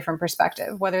from a different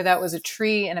perspective, whether that was a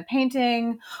tree in a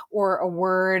painting or a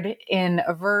word in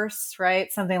a verse,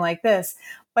 right? Something like this.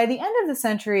 By the end of the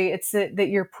century, it's that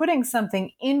you're putting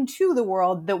something into the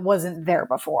world that wasn't there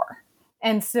before.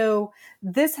 And so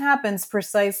this happens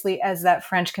precisely as that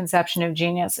French conception of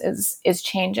genius is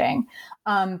changing.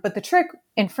 But the trick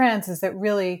in France is that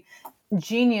really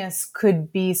genius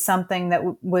could be something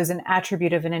that was an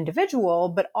attribute of an individual,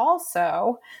 but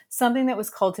also something that was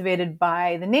cultivated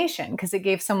by the nation, because it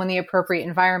gave someone the appropriate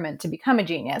environment to become a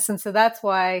genius. And so that's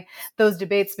why those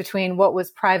debates between what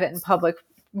was private and public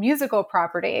musical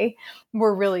property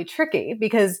were really tricky,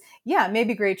 because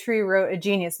maybe Grétry wrote a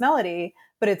genius melody,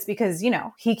 but it's because,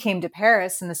 he came to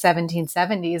Paris in the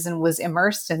 1770s and was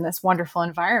immersed in this wonderful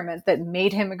environment that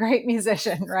made him a great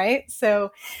musician, right?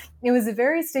 So it was a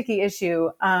very sticky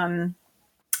issue,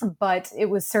 but it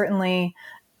was certainly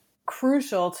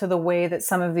crucial to the way that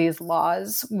some of these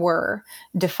laws were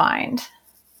defined.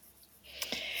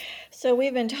 So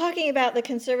we've been talking about the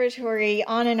conservatory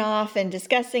on and off and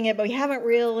discussing it, but we haven't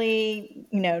really,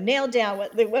 nailed down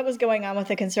what was going on with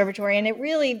the conservatory. And it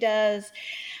really does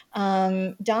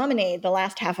dominate the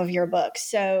last half of your book.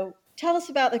 So tell us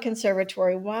about the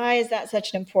conservatory. Why is that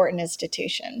such an important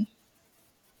institution?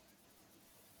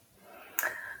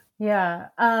 Yeah.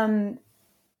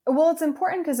 Well, it's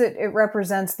important because it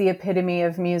represents the epitome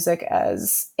of music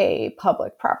as a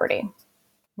public property.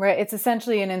 Right. It's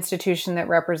essentially an institution that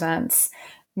represents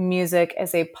music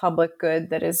as a public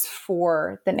good that is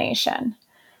for the nation.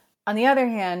 On the other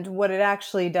hand, what it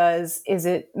actually does is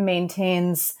it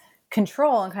maintains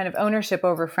control and kind of ownership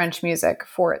over French music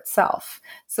for itself.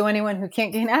 So anyone who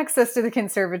can't gain access to the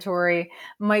conservatory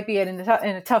might be in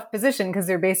a tough position because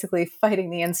they're basically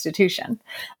fighting the institution.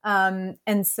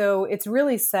 And so it's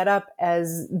really set up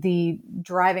as the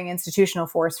driving institutional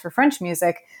force for French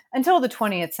music until the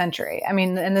 20th century. I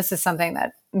mean, and this is something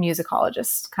that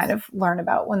musicologists kind of learn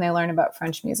about when they learn about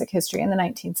French music history in the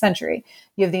 19th century.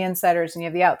 You have the insiders and you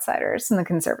have the outsiders in the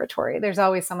conservatory. There's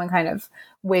always someone kind of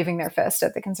waving their fist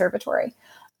at the conservatory.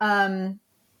 And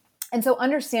so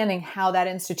understanding how that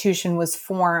institution was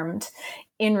formed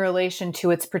in relation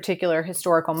to its particular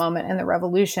historical moment in the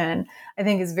revolution, I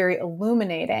think is very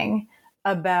illuminating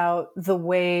about the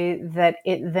way that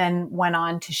it then went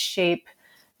on to shape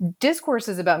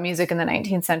discourses about music in the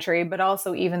 19th century, but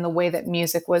also even the way that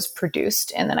music was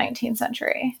produced in the 19th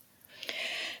century.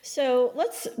 So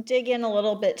let's dig in a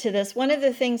little bit to this. One of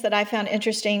the things that I found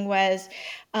interesting was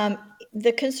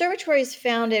the conservatory is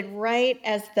founded right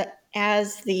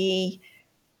as the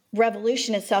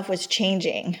revolution itself was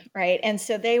changing, right? And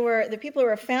so the people who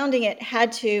were founding it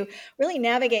had to really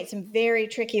navigate some very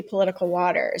tricky political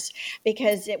waters,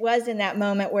 because it was in that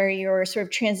moment where you were sort of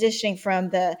transitioning from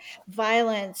the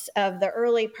violence of the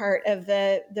early part of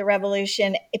the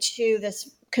revolution to this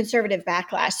conservative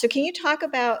backlash. So can you talk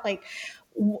about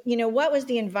what was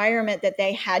the environment that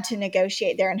they had to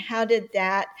negotiate there, and how did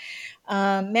that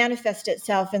manifest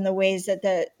itself in the ways that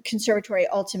the conservatory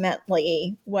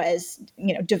ultimately was,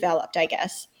 developed, I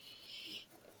guess?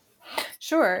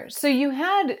 Sure. So you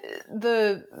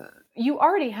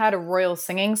already had a royal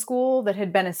singing school that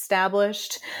had been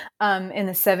established in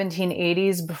the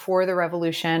 1780s before the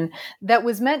revolution that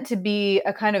was meant to be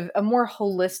a kind of a more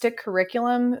holistic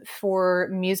curriculum for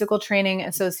musical training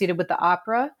associated with the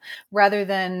opera, rather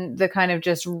than the kind of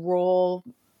just role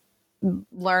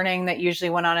learning that usually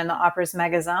went on in the opera's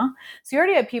magasin. So you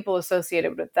already had people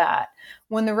associated with that.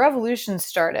 When the revolution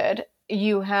started,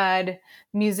 you had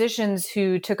musicians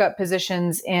who took up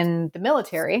positions in the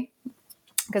military,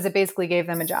 because it basically gave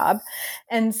them a job.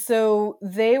 And so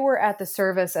they were at the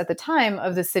service at the time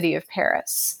of the city of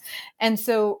Paris. And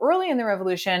so early in the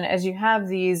revolution, as you have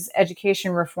these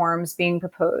education reforms being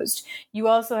proposed, you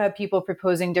also have people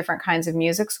proposing different kinds of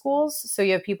music schools. So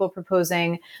you have people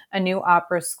proposing a new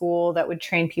opera school that would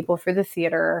train people for the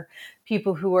theater,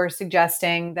 people who are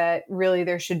suggesting that really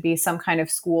there should be some kind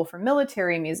of school for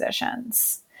military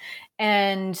musicians.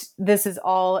 And this is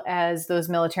all as those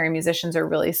military musicians are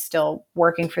really still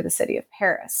working for the city of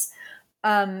Paris.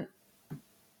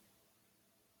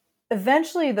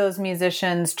 Eventually, those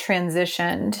musicians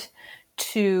transitioned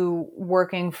to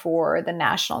working for the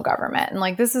national government.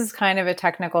 And this is kind of a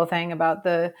technical thing about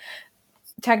the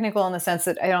technical in the sense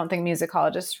that I don't think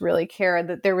musicologists really care,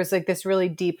 that there was this really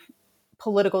deep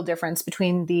political difference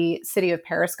between the city of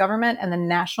Paris government and the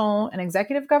national and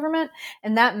executive government.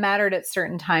 And that mattered at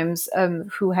certain times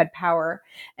who had power.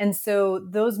 And so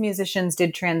those musicians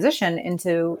did transition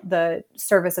into the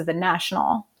service of the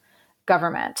national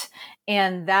government.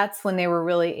 And that's when they were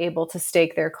really able to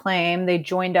stake their claim. They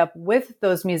joined up with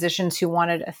those musicians who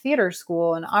wanted a theater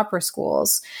school and opera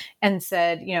schools and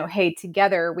said, hey,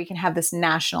 together we can have this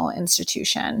national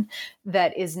institution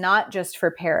that is not just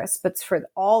for Paris, but for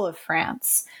all of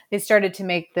France. They started to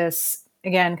make this,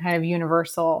 again, kind of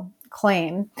universal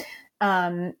claim.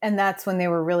 And that's when they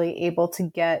were really able to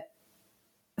get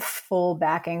full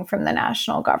backing from the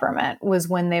national government, was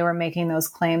when they were making those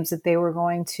claims that they were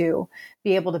going to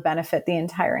be able to benefit the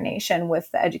entire nation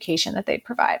with the education that they'd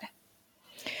provide.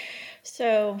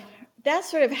 So that's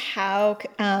sort of how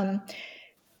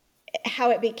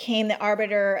it became the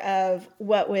arbiter of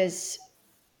what was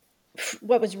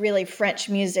really French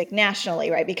music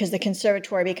nationally, right? Because the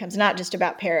conservatory becomes not just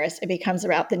about Paris, it becomes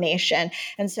about the nation.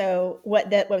 And so what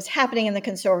was happening in the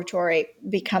conservatory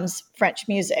becomes French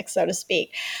music, so to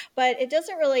speak. But it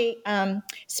doesn't really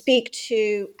speak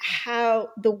to how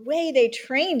the way they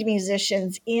trained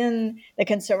musicians in the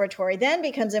conservatory then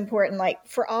becomes important, like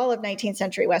for all of 19th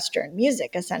century Western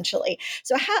music, essentially.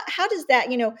 So how does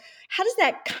that, how does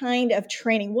that kind of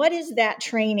training, what is that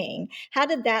training? How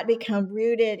did that become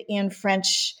rooted in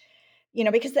French,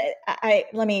 because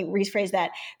let me rephrase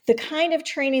that. The kind of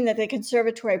training that the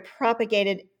conservatory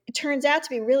propagated, it turns out to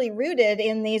be really rooted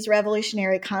in these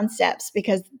revolutionary concepts,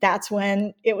 because that's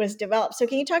when it was developed. So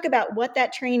can you talk about what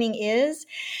that training is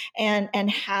and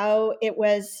how it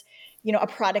was, a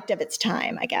product of its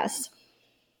time, I guess?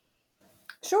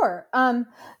 Sure.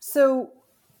 So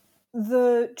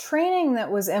the training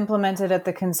that was implemented at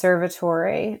the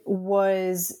conservatory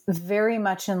was very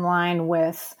much in line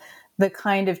with the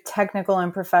kind of technical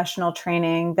and professional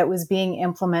training that was being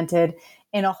implemented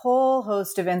in a whole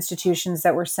host of institutions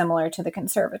that were similar to the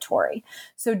conservatory.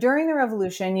 So during the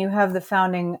Revolution, you have the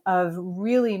founding of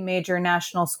really major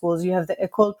national schools. You have the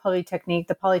École Polytechnique,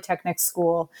 the Polytechnic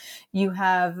School. You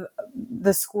have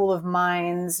the School of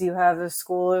Mines. You have the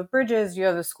School of Bridges. You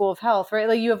have the School of Health, right?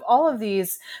 Like you have all of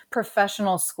these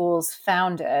professional schools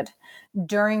founded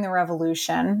during the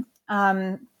Revolution.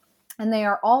 And they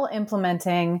are all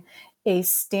implementing a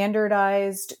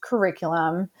standardized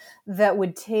curriculum that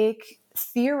would take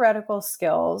theoretical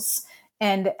skills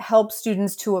and help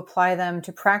students to apply them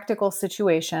to practical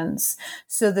situations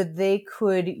so that they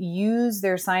could use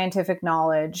their scientific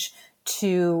knowledge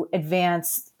to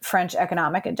advance French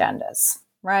economic agendas,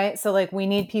 right? So like we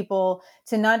need people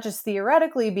to not just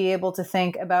theoretically be able to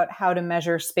think about how to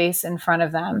measure space in front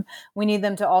of them. We need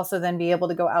them to also then be able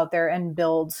to go out there and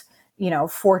build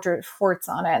forts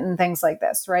on it and things like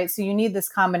this, right? So you need this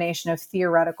combination of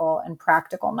theoretical and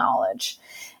practical knowledge.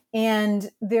 And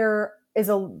there is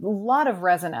a lot of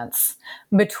resonance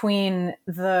between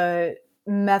the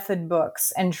method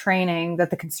books and training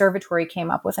that the conservatory came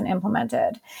up with and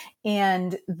implemented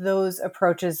and those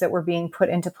approaches that were being put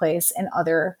into place in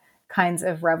other kinds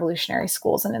of revolutionary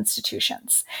schools and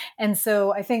institutions. And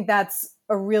so I think that's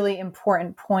a really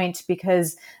important point,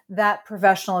 because that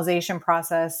professionalization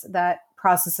process, that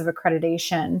process of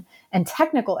accreditation and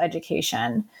technical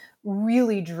education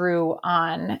really drew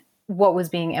on what was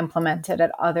being implemented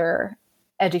at other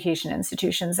education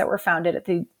institutions that were founded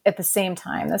at the same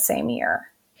time, the same year.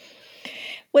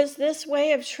 Was this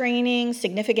way of training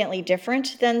significantly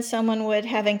different than someone would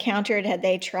have encountered had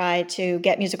they tried to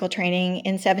get musical training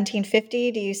in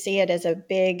 1750? Do you see it as a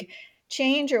big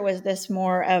change, or was this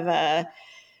more of a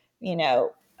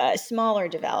smaller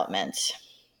development?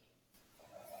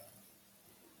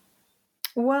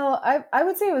 Well, I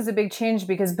would say it was a big change,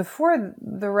 because before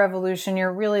the Revolution,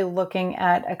 you're really looking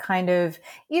at a kind of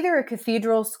either a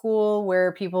cathedral school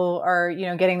where people are,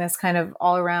 getting this kind of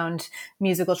all around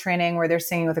musical training where they're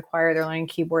singing with a choir, they're learning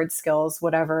keyboard skills,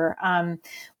 whatever.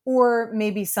 Or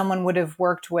maybe someone would have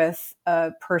worked with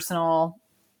a personal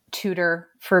tutor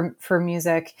for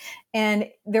music. And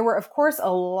there were, of course,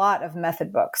 a lot of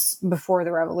method books before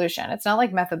the Revolution. It's not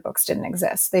like method books didn't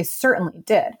exist. They certainly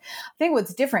did. I think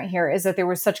what's different here is that there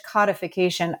was such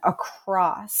codification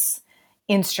across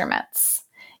instruments.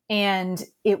 And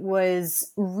it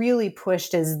was really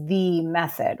pushed as the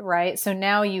method, right? So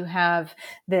now you have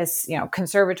this,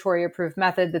 conservatory approved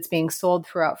method that's being sold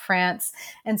throughout France.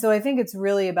 And so I think it's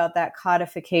really about that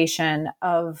codification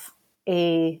of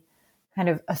a kind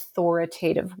of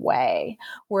authoritative way.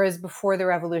 Whereas before the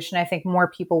Revolution, I think more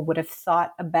people would have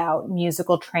thought about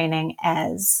musical training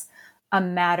as a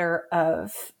matter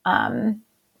of the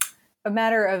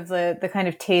kind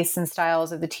of tastes and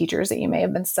styles of the teachers that you may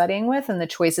have been studying with and the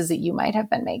choices that you might have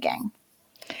been making.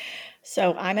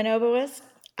 So I'm an oboist.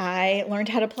 I learned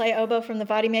how to play oboe from the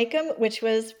Vade-Mecum, which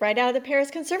was right out of the Paris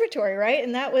Conservatory, right?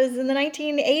 And that was in the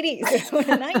 1980s or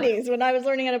 90s when I was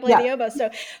learning how to play the oboe.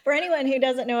 So for anyone who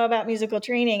doesn't know about musical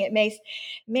training, it may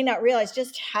not realize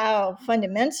just how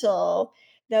fundamental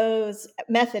those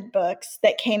method books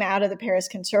that came out of the Paris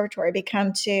Conservatory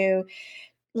become to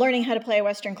learning how to play a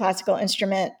Western classical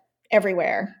instrument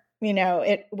everywhere.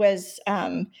 It was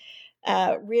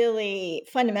really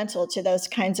fundamental to those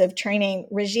kinds of training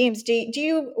regimes. Do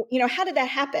you, how did that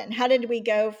happen? How did we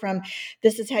go from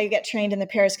this is how you get trained in the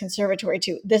Paris Conservatory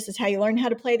to this is how you learn how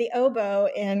to play the oboe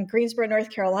in Greensboro, North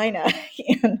Carolina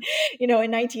in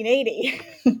 1980?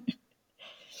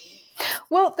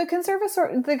 Well, the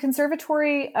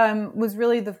conservatory was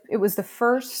really the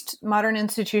first modern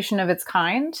institution of its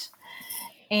kind,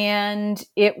 and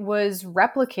it was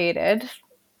replicated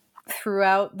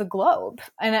throughout the globe.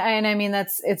 And I mean,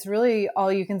 it's really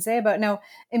all you can say about it. Now,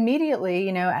 immediately,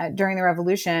 during the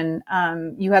revolution,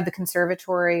 you had the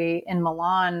conservatory in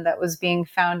Milan that was being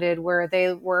founded, where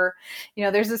they were,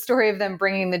 there's a story of them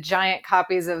bringing the giant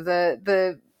copies of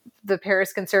the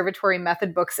Paris Conservatory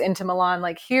method books into Milan,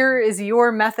 like, here is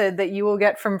your method that you will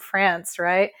get from France,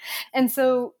 right? And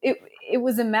so it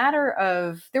was a matter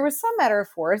of, there was some matter of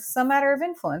force, some matter of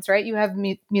influence, right? You have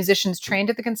musicians trained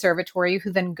at the conservatory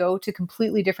who then go to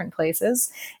completely different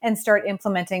places and start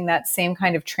implementing that same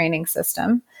kind of training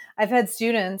system. I've had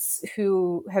students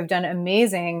who have done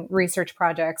amazing research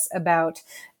projects about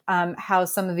how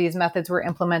some of these methods were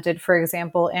implemented, for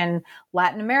example, in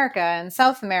Latin America and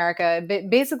South America,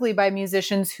 basically by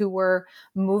musicians who were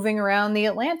moving around the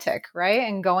Atlantic, right?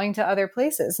 And going to other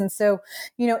places. And so,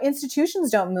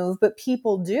 institutions don't move, but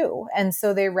people do. And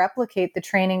so they replicate the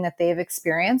training that they've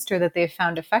experienced or that they've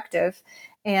found effective.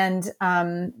 And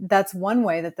that's one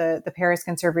way that the Paris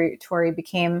Conservatory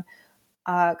became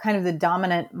kind of the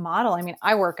dominant model. I mean,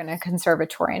 I work in a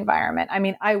conservatory environment. I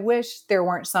mean, I wish there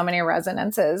weren't so many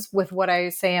resonances with what I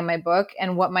say in my book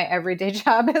and what my everyday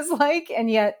job is like. And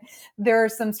yet there are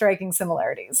some striking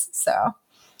similarities. So,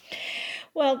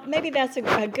 well, maybe that's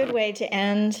a good way to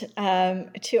end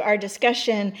to our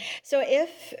discussion. So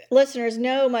if listeners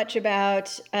know much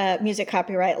about music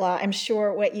copyright law, I'm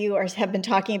sure what you have been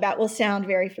talking about will sound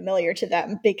very familiar to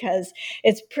them, because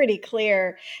it's pretty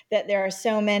clear that there are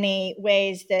so many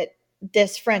ways that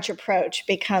this French approach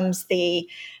becomes the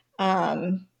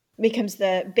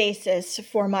basis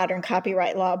for modern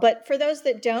copyright law. But for those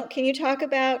that don't, can you talk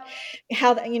about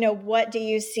how, what do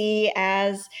you see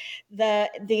as the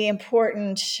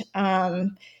important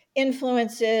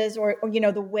influences or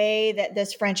the way that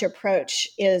this French approach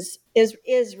is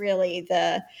really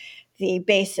the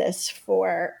basis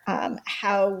for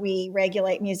how we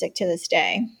regulate music to this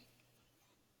day?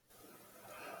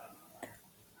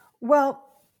 Well,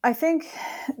 I think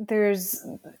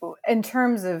in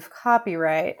terms of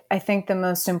copyright, I think the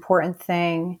most important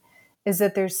thing is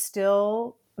that there's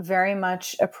still very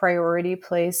much a priority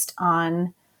placed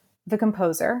on the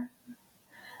composer,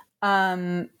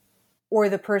 or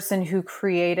the person who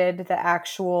created the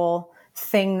actual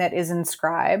thing that is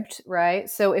inscribed, right?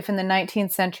 So if in the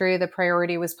 19th century, the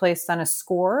priority was placed on a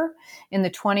score, in the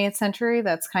 20th century,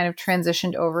 that's kind of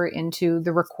transitioned over into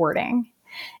the recording.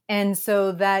 And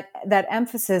so that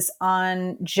emphasis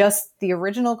on just the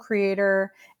original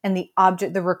creator and the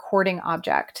object, the recording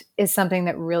object, is something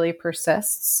that really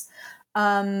persists.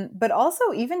 But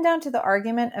also even down to the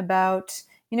argument about,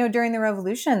 during the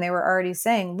revolution, they were already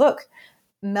saying, look,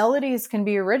 melodies can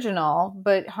be original,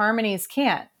 but harmonies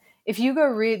can't. If you go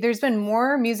read, there's been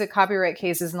more music copyright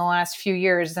cases in the last few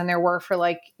years than there were for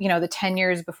the 10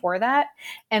 years before that.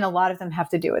 And a lot of them have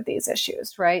to do with these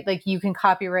issues, right? Like, you can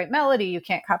copyright melody, you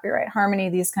can't copyright harmony,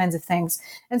 these kinds of things.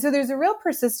 And so there's a real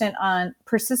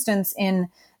persistence in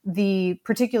the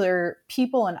particular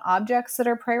people and objects that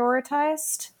are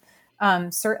prioritized,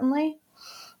 certainly.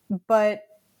 But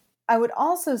I would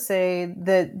also say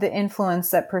that the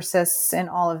influence that persists in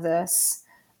all of this,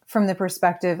 from the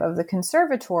perspective of the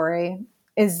conservatory,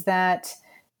 is that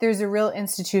there's a real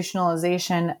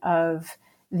institutionalization of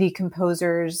the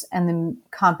composers and the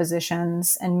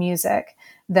compositions and music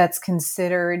that's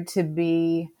considered to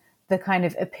be the kind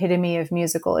of epitome of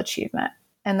musical achievement.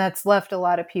 And that's left a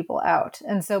lot of people out.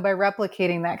 And so by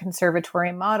replicating that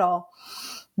conservatory model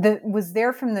that was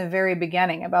there from the very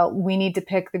beginning about, we need to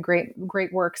pick the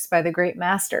great works by the great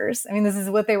masters. I mean, this is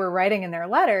what they were writing in their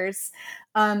letters.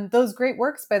 Those great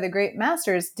works by the great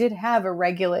masters did have a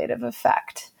regulative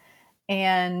effect.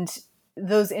 And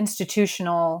those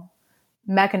institutional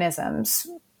mechanisms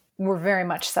were very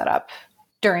much set up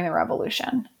during the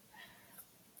revolution.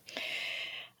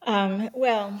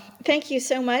 Well, thank you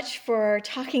so much for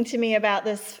talking to me about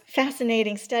this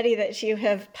fascinating study that you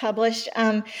have published.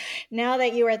 Now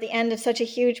that you are at the end of such a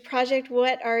huge project,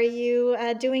 what are you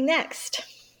doing next?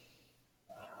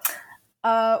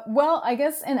 Well, I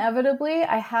guess inevitably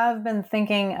I have been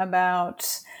thinking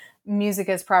about music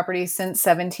as property since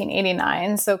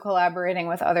 1789. So collaborating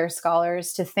with other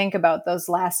scholars to think about those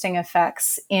lasting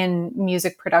effects in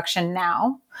music production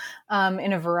now,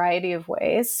 in a variety of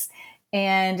ways.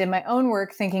 and in my own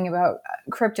work, thinking about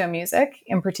crypto music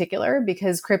in particular,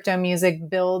 because crypto music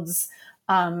builds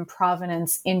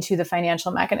provenance into the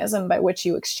financial mechanism by which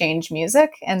you exchange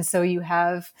music. And so you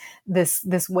have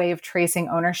this way of tracing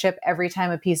ownership every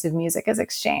time a piece of music is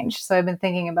exchanged. So I've been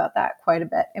thinking about that quite a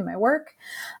bit in my work.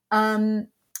 And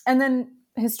then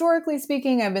historically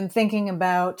speaking, I've been thinking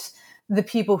about the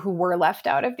people who were left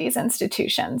out of these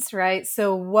institutions, right?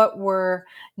 So what were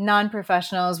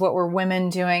non-professionals, what were women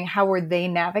doing? How were they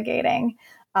navigating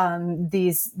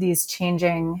these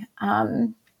changing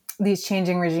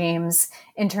regimes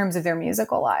in terms of their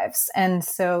musical lives? And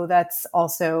so that's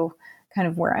also kind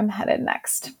of where I'm headed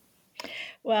next.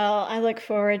 Well, I look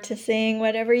forward to seeing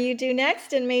whatever you do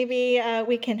next, and maybe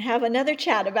we can have another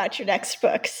chat about your next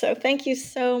book. So thank you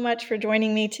so much for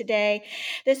joining me today.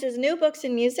 This is New Books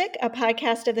in Music, a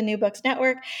podcast of the New Books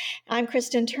Network. I'm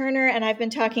Kristen Turner, and I've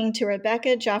been talking to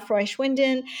Rebecca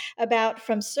Geoffroy-Schwinden about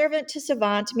From Servant to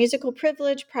Savant, Musical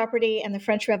Privilege, Property, and the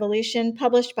French Revolution,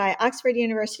 published by Oxford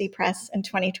University Press in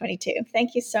 2022.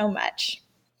 Thank you so much.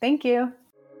 Thank you.